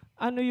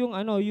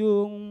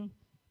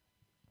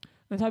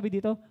sabi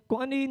dito,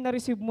 kung ano yung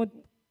na-receive mo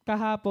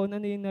kahapon,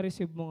 ano yung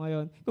na-receive mo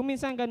ngayon. Kung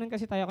minsan ganun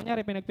kasi tayo,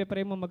 kunyari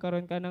pinagpe-pray mo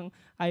magkaroon ka ng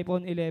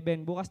iPhone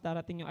 11, bukas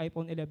darating yung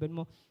iPhone 11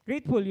 mo.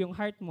 Grateful yung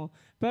heart mo.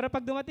 Pero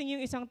pag dumating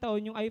yung isang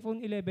taon, yung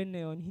iPhone 11 na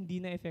yun, hindi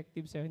na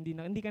effective sa'yo,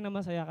 hindi ka na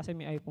masaya kasi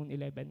may iPhone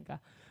 11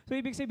 ka. So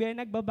ibig sabihin,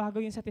 nagbabago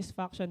yung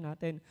satisfaction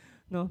natin.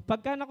 No?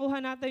 Pagka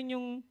nakuha natin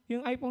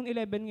yung iPhone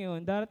 11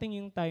 ngayon,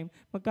 darating yung time,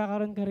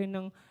 magkakaroon ka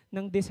rin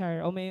ng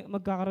desire o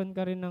magkakaroon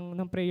ka rin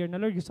ng prayer na,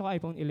 Lord, gusto ko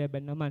iPhone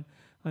 11 naman.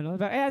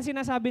 Kaya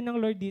sinasabi ng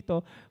Lord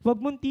dito, huwag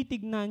mong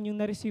titignan yung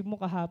na-receive mo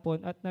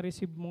kahapon at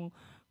na-receive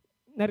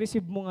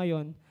mo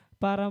ngayon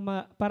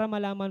para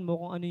malaman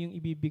mo kung ano yung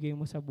ibibigay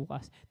mo sa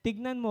bukas.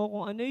 Tignan mo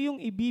kung ano yung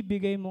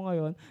ibibigay mo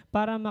ngayon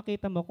para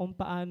makita mo kung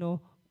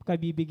paano ka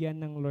bibigyan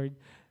ng Lord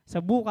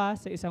sa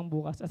bukas, sa isang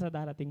bukas, at sa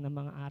darating na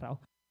mga araw.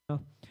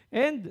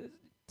 And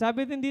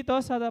sabi din dito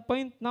sa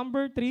point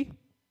number 3,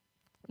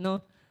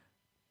 no,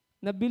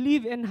 na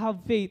believe and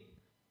have faith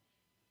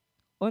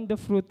on the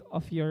fruit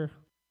of your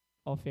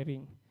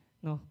offering.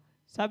 No.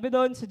 Sabi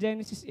doon sa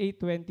Genesis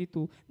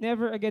 8:22,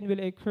 never again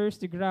will I curse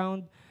the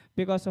ground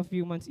because of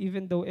humans,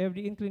 even though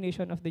every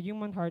inclination of the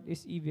human heart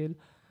is evil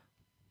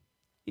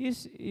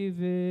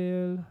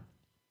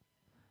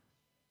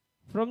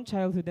from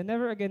childhood, and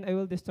never again I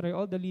will destroy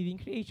all the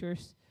living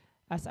creatures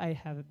as I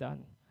have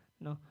done.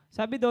 No.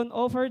 Sabi doon,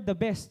 offer the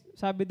best.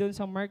 Sabi doon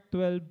sa Mark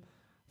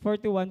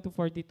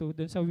 12:41-42,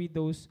 doon sa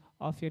widow's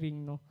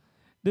offering, no.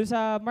 Doon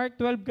sa Mark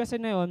 12 kasi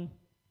na yon,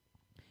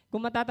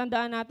 kung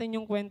matatandaan natin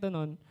yung kwento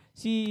nun,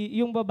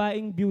 yung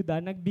babaeng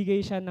byuda, nagbigay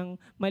siya ng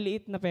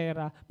maliit na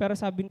pera, pero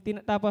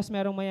tapos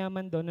merong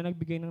mayaman doon na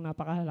nagbigay ng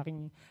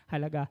napakahalaking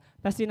halaga.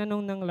 Tapos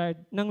tinanong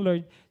ng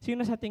Lord, sino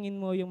sa tingin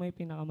mo yung may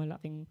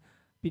pinakamalaking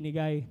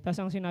binigay?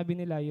 Tapos ang sinabi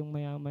nila, yung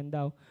mayaman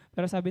daw.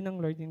 Pero sabi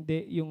ng Lord,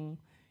 hindi, yung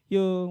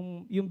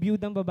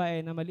byudang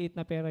babae na maliit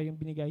na pera yung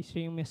binigay,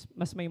 siya yung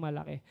mas may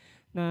malaki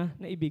na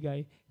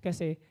ibigay.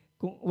 Kasi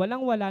kung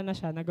walang-wala na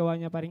siya, nagawa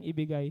niya pa rin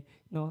ibigay.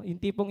 No? Yung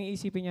tipong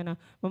iisipin niya na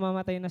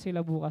mamamatay na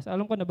sila bukas.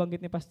 Alam ko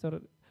nabanggit ni Pastor,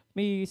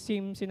 may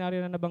same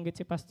scenario na nabanggit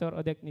si Pastor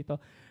Odek nito,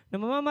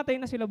 na mamamatay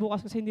na sila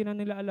bukas kasi hindi na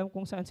nila alam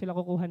kung saan sila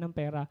kukuha ng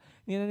pera.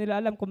 Hindi na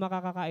nila alam kung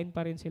makakakain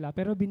pa rin sila.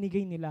 Pero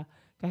binigay nila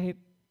kahit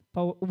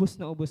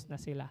ubos na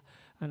sila.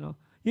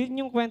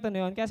 Yun yung kwento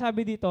na yun. Kaya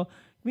sabi dito,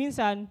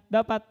 minsan,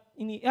 dapat,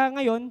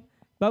 ngayon,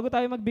 bago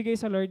tayo magbigay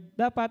sa Lord,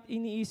 dapat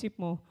iniisip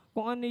mo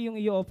kung ano yung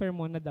i-offer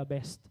mo na the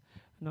best.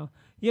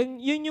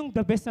 Yun yung the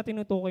best na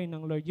tinutukoy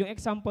ng Lord. Yung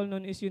example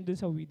nun is yun dun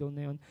sa widow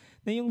na yun.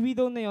 Na yung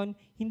widow na yun,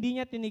 hindi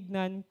niya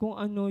tinignan kung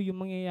ano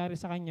yung mangyayari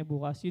sa kanya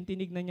bukas. Yung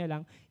tinignan niya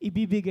lang,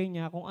 ibibigay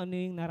niya kung ano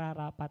yung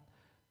nararapat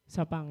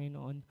sa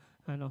Panginoon.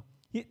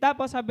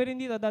 Tapos sabi rin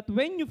dito that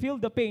when you feel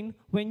the pain,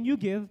 when you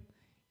give,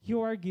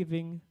 you are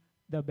giving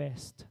the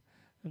best.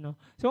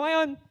 So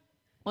ngayon,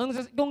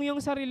 kung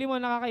yung sarili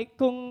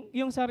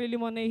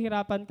mo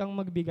nahihirapan kang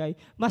magbigay,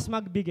 mas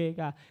magbigay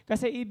ka.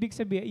 Kasi ibig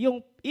sabihin,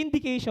 yung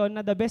indication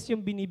na the best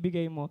yung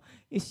binibigay mo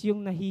is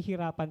yung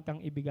nahihirapan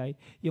kang ibigay,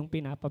 yung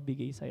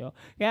pinapabigay sa'yo.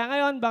 Kaya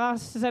ngayon, baka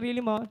sa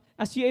sarili mo,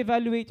 as you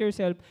evaluate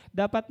yourself,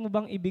 dapat mo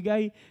bang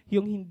ibigay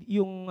yung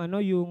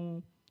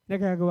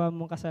nagagawa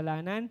mong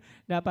kasalanan?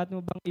 Dapat mo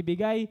bang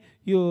ibigay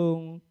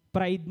yung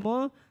pride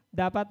mo?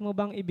 Dapat mo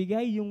bang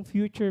ibigay yung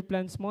future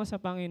plans mo sa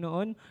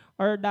Panginoon?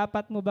 Or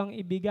dapat mo bang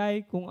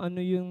ibigay kung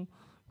ano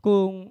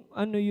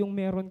yung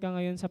meron ka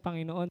ngayon sa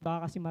Panginoon?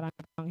 Baka kasi marami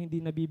kang hindi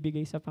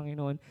nabibigay sa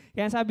Panginoon.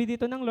 Kaya sabi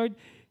dito ng Lord,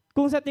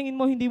 kung sa tingin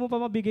mo hindi mo pa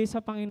mabigay sa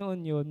Panginoon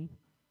yun,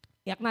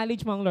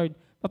 i-acknowledge mo ang Lord.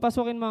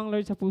 Papasukin mo ang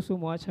Lord sa puso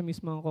mo at siya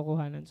mismo ang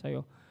kukuhanan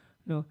sa'yo.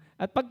 No?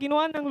 At pag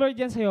kinuha ng Lord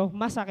yan sa'yo,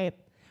 masakit.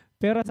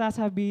 Pero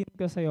sasabihin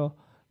ko sa'yo,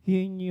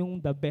 yun yung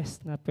the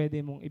best na pwede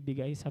mong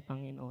ibigay sa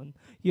Panginoon.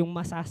 Yung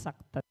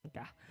masasaktan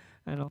ka.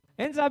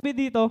 And sabi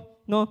dito,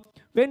 no,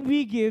 when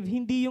we give,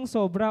 hindi yung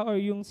sobra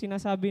or yung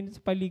sinasabi sa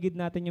paligid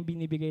natin yung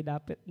binibigay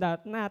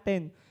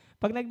natin.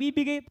 Pag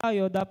nagbibigay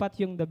tayo,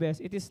 dapat yung the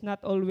best. It is not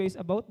always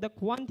about the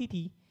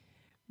quantity,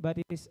 but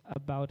it is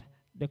about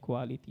the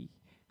quality.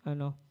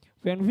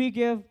 When we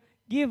give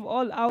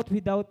all out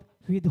without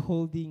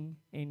withholding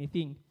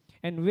anything.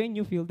 And when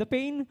you feel the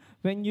pain,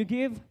 when you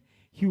give,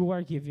 you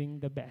are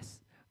giving the best.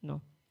 No.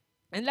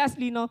 And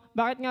lastly,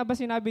 bakit nga ba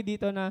sinabi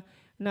dito na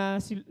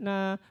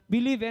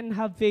believe and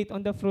have faith on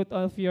the fruit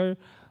of your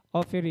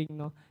offering,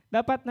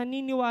 Dapat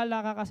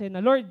naniniwala ka kasi na,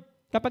 Lord,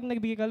 kapag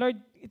nagbigay ka,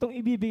 Lord, itong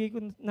ibibigay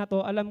ko na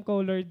to, alam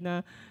ko, Lord,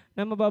 na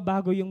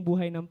mababago yung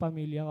buhay ng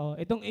pamilya ko.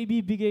 Itong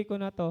ibibigay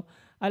ko na to,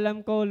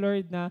 alam ko,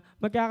 Lord, na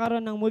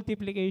magkakaroon ng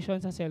multiplication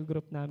sa cell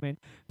group namin.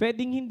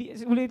 Pwedeng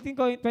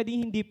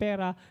hindi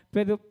pera,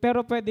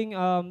 pero pwedeng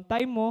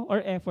time mo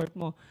or effort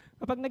mo.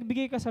 Kapag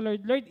nagbigay ka sa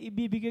Lord, Lord,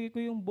 ibibigay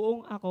ko yung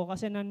buong ako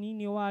kasi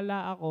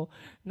naniniwala ako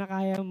na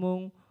kaya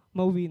mong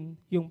mawin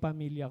yung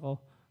pamilya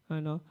ko.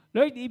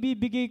 Lord,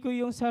 ibibigay ko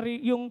yung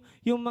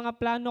mga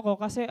plano ko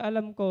kasi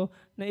alam ko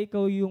na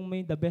ikaw yung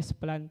may the best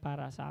plan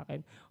para sa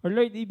akin. Or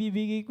Lord,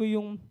 ibibigay ko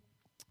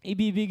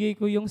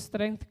yung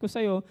strength ko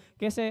sa'yo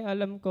kasi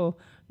alam ko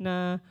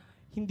na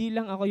hindi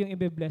lang ako yung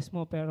ibe-bless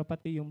mo pero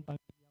pati yung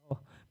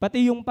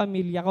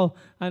pamilya ko.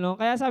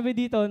 Kaya sabi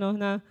dito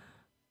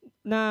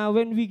na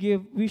when we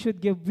give, we should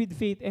give with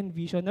faith and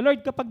vision.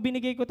 Lord, kapag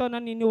binigay ko to,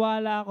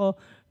 naniniwala ako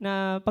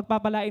na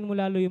pagpapalain mo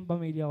lalo yung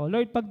pamilya ko.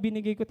 Lord, pag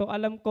binigay ko to,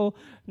 alam ko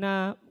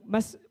na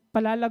mas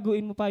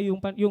palalaguin mo pa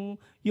yung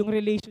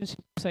relationship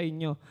sa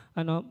inyo.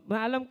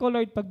 Alam ko,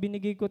 Lord, pag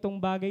binigay ko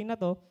tong bagay na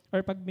to,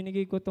 or pag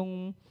binigay ko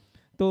tong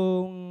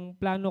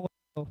plano ko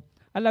to,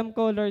 alam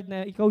ko, Lord,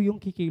 na ikaw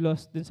yung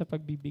kikilos dun sa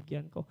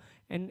pagbibigyan ko.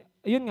 And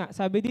yun nga,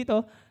 sabi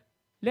dito,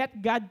 let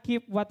God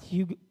keep what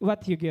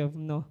you give,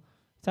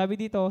 Sabi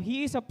dito,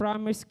 He is a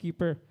promise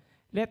keeper.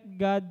 Let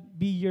God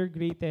be your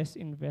greatest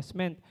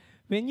investment.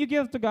 When you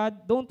give to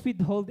God, don't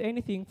withhold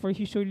anything, for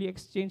He surely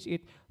exchange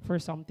it for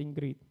something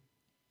great.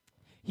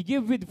 He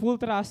give with full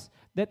trust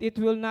that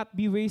it will not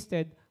be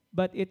wasted,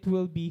 but it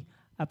will be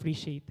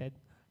appreciated.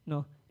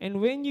 And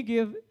when you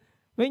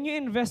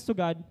invest to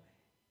God,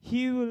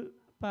 He will,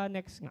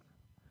 next nga.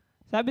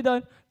 Sabi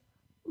doon,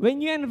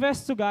 when you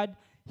invest to God,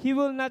 He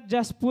will not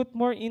just put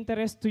more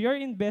interest to your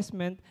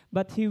investment,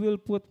 but He will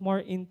put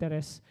more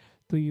interest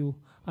to you.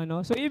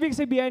 So ibig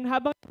sabihin,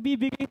 habang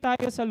bibigay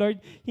tayo sa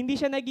Lord, hindi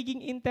siya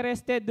nagiging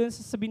interested dun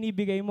sa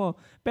binibigay mo.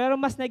 Pero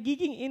mas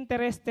nagiging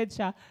interested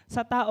siya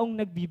sa taong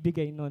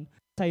nagbibigay nun.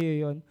 Sa'yo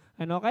yun.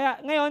 Kaya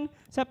ngayon,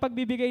 sa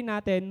pagbibigay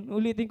natin,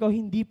 ulitin ko,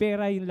 hindi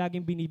pera yung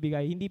laging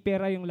binibigay. Hindi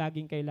pera yung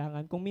laging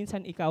kailangan. Kung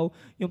minsan ikaw,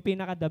 yung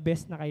pinaka-the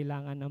best na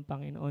kailangan ng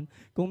Panginoon.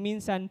 Kung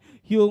minsan,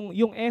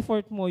 yung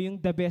effort mo,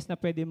 yung the best na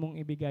pwede mong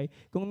ibigay.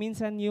 Kung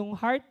minsan, yung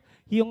heart,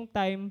 yung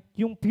time,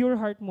 yung pure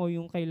heart mo,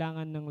 yung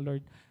kailangan ng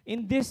Lord.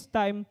 In this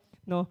time,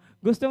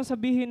 gustong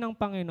sabihin ng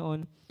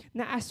Panginoon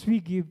na as we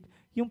give,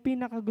 yung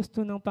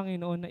pinaka-gusto ng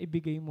Panginoon na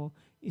ibigay mo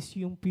is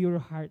yung pure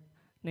heart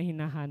na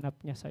hinahanap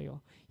niya sa'yo.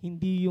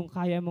 Hindi yung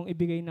kaya mong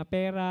ibigay na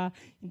pera,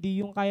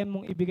 hindi yung kaya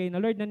mong ibigay na,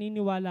 Lord,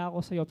 naniniwala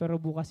ako sa'yo, pero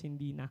bukas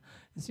hindi na.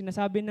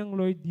 Sinasabi ng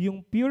Lord, yung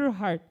pure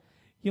heart,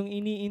 yung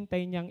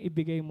iniintay niyang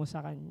ibigay mo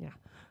sa Kanya.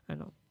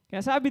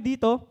 Kaya sabi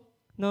dito,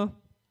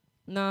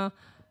 na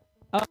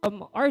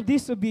our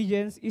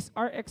disobedience is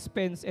our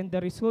expense and the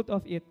result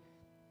of it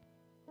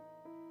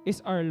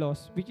is our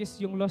loss, which is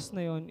yung loss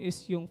na yon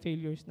is yung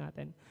failures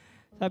natin.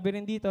 Sabi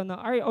rin dito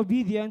na our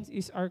obedience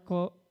is our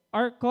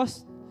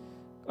cost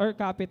or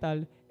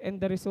capital, and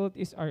the result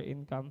is our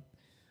income.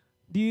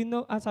 Do you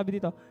know, sabi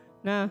dito,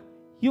 na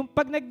yung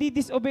pag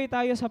nagdi-disobey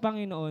tayo sa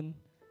Panginoon,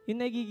 yung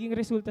nagiging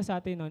resulta sa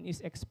atin nun is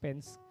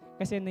expense,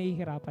 kasi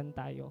nahihirapan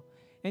tayo.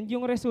 And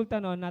yung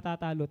resulta nun,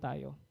 natatalo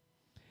tayo.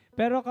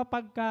 Pero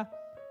kapag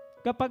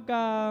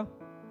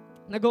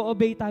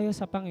nag-o-obey tayo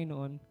sa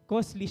Panginoon,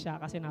 costly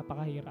siya kasi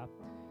napakahirap.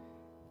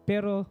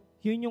 Pero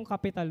yun yung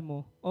capital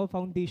mo o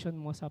foundation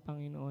mo sa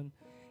Panginoon.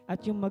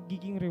 At yung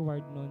magiging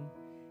reward nun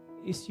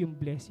is yung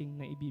blessing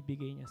na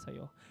ibibigay niya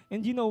sa'yo. And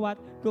you know what?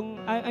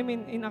 I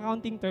mean, in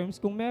accounting terms,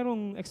 kung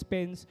merong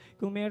expense,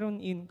 kung merong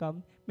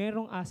income,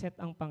 merong asset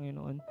ang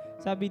Panginoon.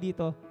 Sabi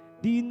dito,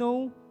 do you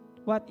know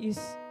what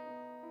is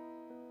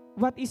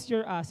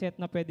your asset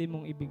na pwede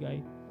mong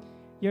ibigay?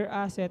 Your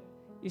asset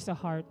is a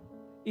heart.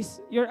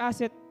 Your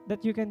asset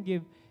that you can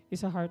give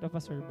is a heart of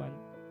a servant.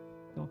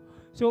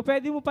 So,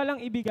 pwede mo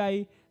palang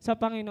ibigay sa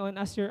Panginoon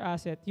as your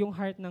asset, yung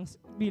heart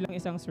bilang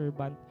isang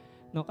servant.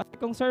 Kasi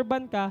kung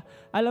servant ka,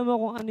 alam mo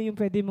kung ano yung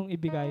pwede mong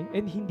ibigay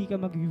and hindi ka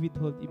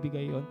mag-withhold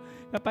ibigay yon.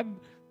 Kapag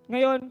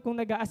ngayon, kung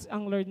nag-aas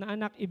ang Lord na,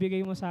 anak,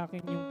 ibigay mo sa akin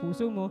yung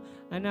puso mo,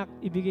 anak,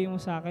 ibigay mo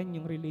sa akin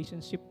yung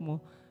relationship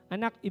mo,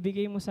 anak,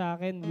 ibigay mo sa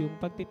akin yung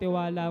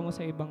pagtitiwala mo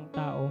sa ibang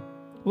tao,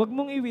 huwag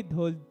mong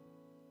i-withhold.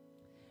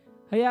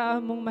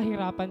 Hayaan mong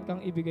mahirapan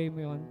kang ibigay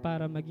mo yon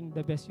para maging the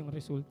best yung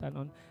resulta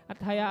nun.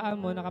 At hayaan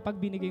mo na kapag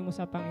binigay mo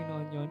sa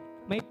Panginoon yon,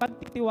 may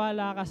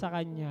pagtitiwala ka sa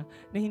Kanya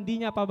na hindi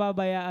niya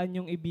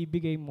pababayaan yung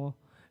ibibigay mo,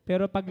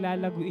 pero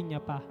paglalaguin niya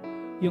pa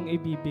yung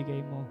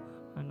ibibigay mo.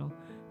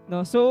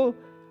 So,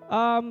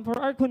 for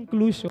our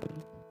conclusion,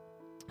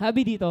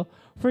 sabi dito,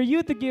 for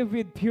you to give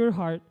with pure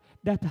heart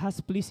that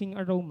has pleasing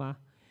aroma,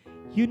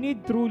 you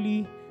need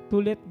truly to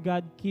let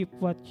God keep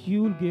what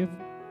you give,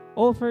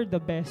 offer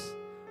the best,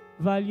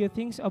 value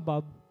things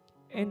above,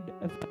 and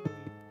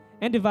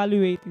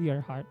evaluate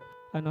your heart.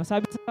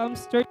 Sabi sa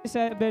Psalms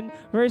 37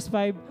 verse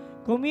 5,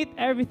 commit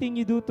everything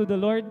you do to the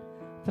Lord,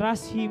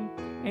 trust Him,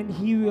 and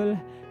He will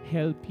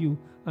help you.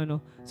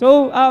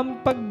 So,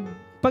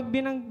 pag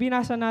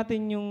binasa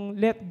natin yung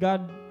let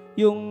God,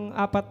 yung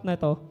apat na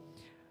to,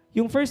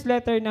 yung first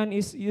letter nan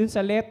is yung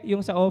sa let,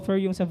 yung sa offer,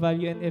 yung sa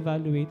value and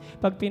evaluate.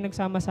 Pag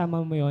pinagsama-sama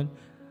mo yon,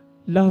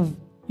 love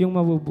yung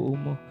mabubuo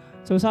mo.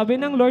 So sabi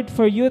ng Lord,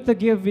 for you to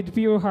give with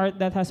pure heart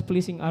that has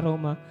pleasing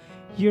aroma,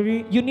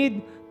 you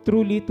need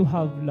truly to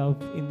have love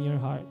in your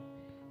heart.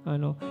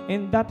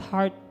 And that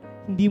heart,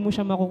 hindi mo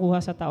siya makukuha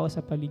sa tao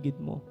sa paligid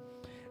mo.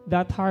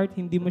 That heart,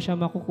 hindi mo siya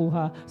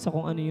makukuha sa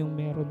kung ano yung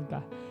meron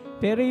ka.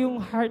 Pero yung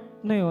heart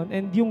na yon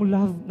and yung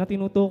love na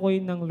tinutukoy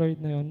ng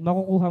Lord na yon,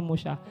 makukuha mo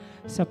siya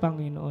sa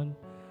Panginoon.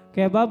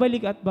 Kaya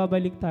babalik at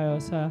babalik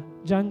tayo sa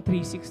John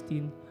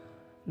 3:16,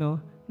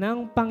 ng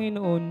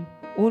Panginoon,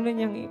 una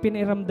niyang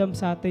piniramdam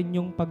sa atin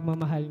yung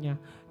pagmamahal niya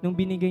nung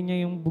binigay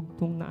niya yung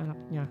bugtong na anak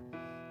niya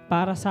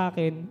para sa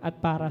akin at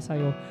para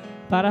sa'yo.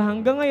 Para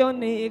hanggang ngayon,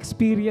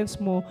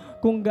 na-experience mo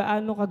kung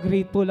gaano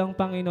ka-grateful ang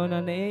Panginoon na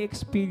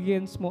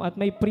na-experience mo at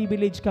may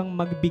privilege kang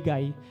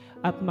magbigay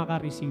at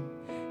makareceive.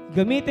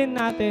 Gamitin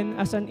natin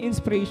as an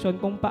inspiration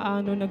kung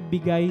paano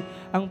nagbigay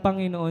ang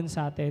Panginoon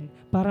sa atin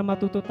para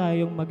matuto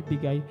tayong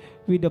magbigay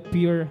with a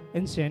pure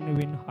and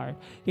genuine heart.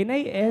 Can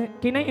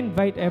I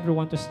invite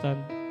everyone to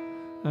stand?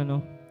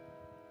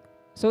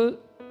 So,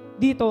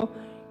 dito,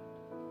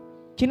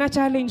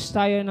 kina-challenge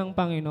tayo ng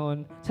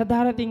Panginoon sa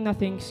darating na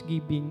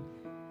Thanksgiving.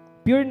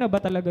 Pure na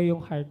ba talaga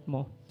yung heart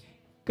mo?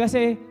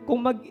 Kasi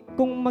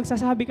kung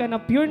magsasabi ka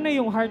na pure na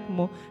yung heart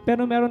mo,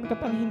 pero meron ka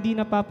pang hindi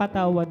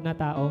napapatawad na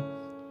tao,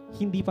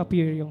 hindi pa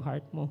pure yung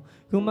heart mo.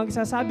 Kung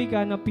magsasabi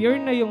ka na pure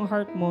na yung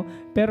heart mo,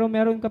 pero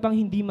meron ka pang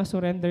hindi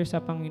masurrender sa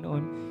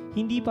Panginoon,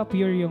 hindi pa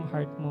pure yung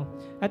heart mo.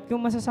 At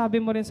kung masasabi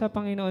mo rin sa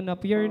Panginoon na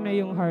pure na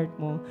yung heart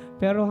mo,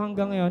 pero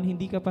hanggang ngayon,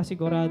 hindi ka pa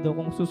sigurado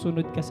kung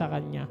susunod ka sa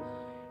Kanya,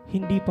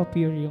 hindi pa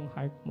pure yung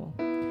heart mo.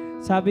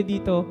 Sabi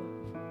dito,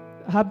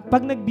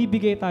 pag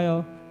nagbibigay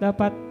tayo,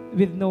 dapat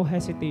with no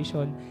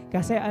hesitation.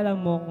 Kasi alam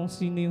mo kung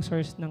sino yung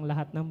source ng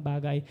lahat ng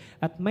bagay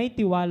at may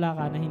tiwala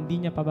ka na hindi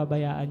niya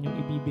pababayaan yung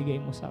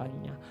ibibigay mo sa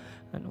Kanya.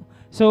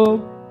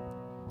 So,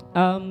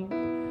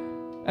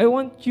 I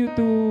want you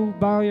to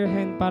bow your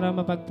hand para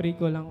mapag-pray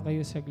ko lang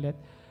kayo saglit.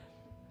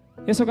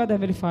 Yes, O God,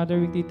 Heavenly Father,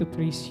 we need to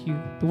praise you,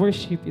 to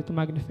worship you, to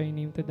magnify your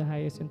name to the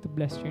highest, and to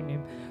bless your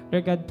name.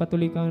 Lord God,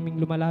 patuloy kaming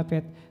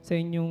lumalapit sa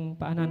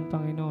inyong paanan,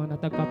 Panginoon, at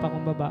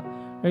nagpapakumbaba.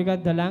 Lord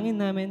God, dalangin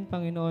namin,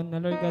 Panginoon,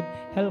 na Lord God,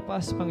 help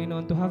us,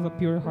 Panginoon, to have a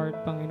pure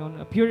heart, Panginoon,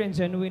 a pure and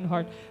genuine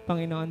heart,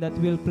 Panginoon, that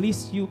will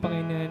please you,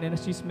 Panginoon, and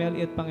as you smell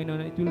it,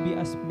 Panginoon, it will be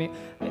as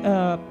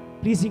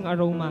pleasing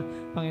aroma,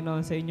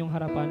 Panginoon, sa inyong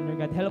harapan,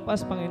 Lord God. Help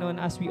us, Panginoon,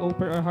 as we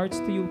open our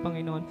hearts to you,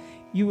 Panginoon,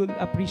 you will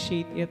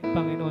appreciate it,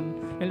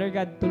 Panginoon. And Lord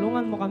God,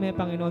 tulungan mo kami,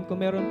 Panginoon,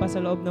 kung meron pa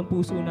sa loob ng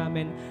puso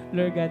namin,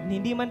 Lord God,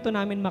 hindi man to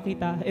namin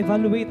makita,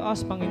 evaluate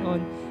us, Panginoon.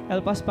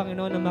 Help us,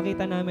 Panginoon, na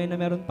makita namin na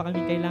meron pa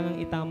kaming kailangang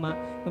itama,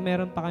 kung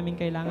meron pa kaming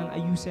kailangang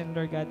ayusin,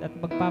 Lord God, at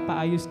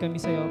magpapaayos kami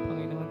sa iyo,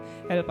 Panginoon.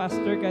 Help us,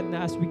 Lord God,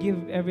 na as we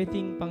give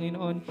everything,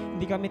 Panginoon,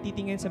 hindi kami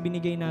titingin sa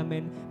binigay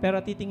namin,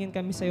 pero titingin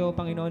kami sa iyo,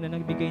 Panginoon, na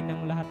nagbigay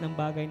ng lahat ng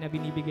bagay na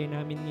binibigay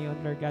namin ngayon,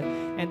 Lord God.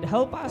 And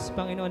help us,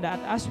 Panginoon,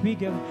 that as we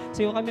give,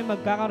 sa iyo kami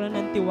magkakaroon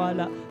ng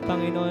tiwala,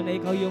 Panginoon, na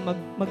ikaw yung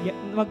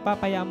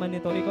magpapayaman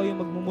nito, ikaw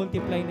yung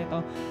magmumultiply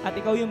nito, at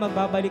ikaw yung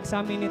magbabalik sa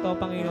amin nito,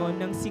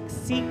 Panginoon, ng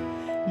siksik,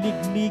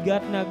 liglig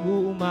at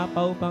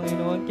nag-uumapaw,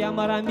 Panginoon. Kaya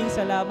maraming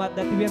salamat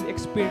that we have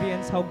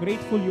experienced how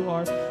grateful you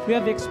are. We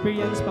have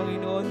experienced,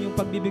 Panginoon, yung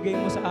pagbibigay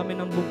mo sa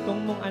amin ng bugtong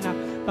mong anak,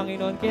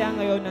 Panginoon. Kaya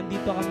ngayon,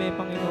 nandito kami,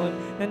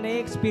 Panginoon, na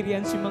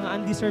na-experience yung mga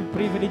undeserved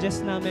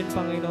privileges namin,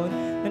 Panginoon,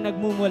 na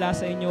nagmumula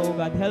sa inyo, O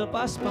God. Help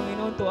us,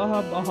 Panginoon, to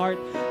have a heart,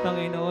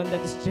 Panginoon,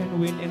 that is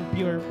genuine and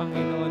pure,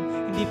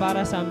 Panginoon. Hindi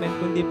para sa amin,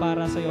 kundi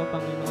para sa iyo,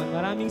 Panginoon.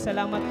 Maraming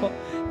salamat po,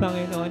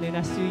 Panginoon.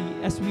 And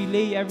as we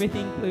lay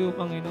everything to you,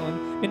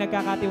 Panginoon,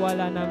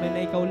 pinagkakatiwala namin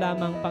na ikaw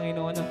lamang,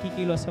 Panginoon, ang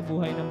kikilos sa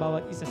buhay ng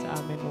bawat isa sa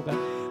amin, O God.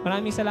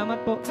 Maraming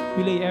salamat po.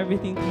 We lay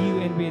everything to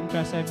you and we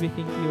entrust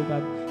everything to you,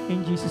 God.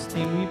 In Jesus'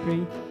 name we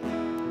pray.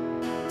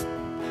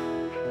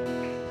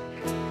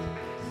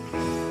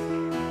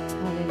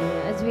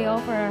 Hallelujah. As we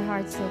offer our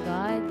hearts to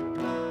God,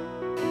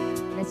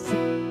 let's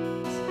sing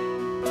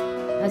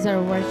as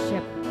our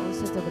worship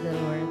also to the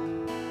Lord.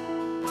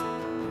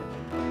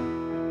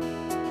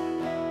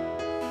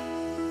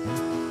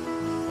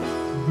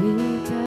 We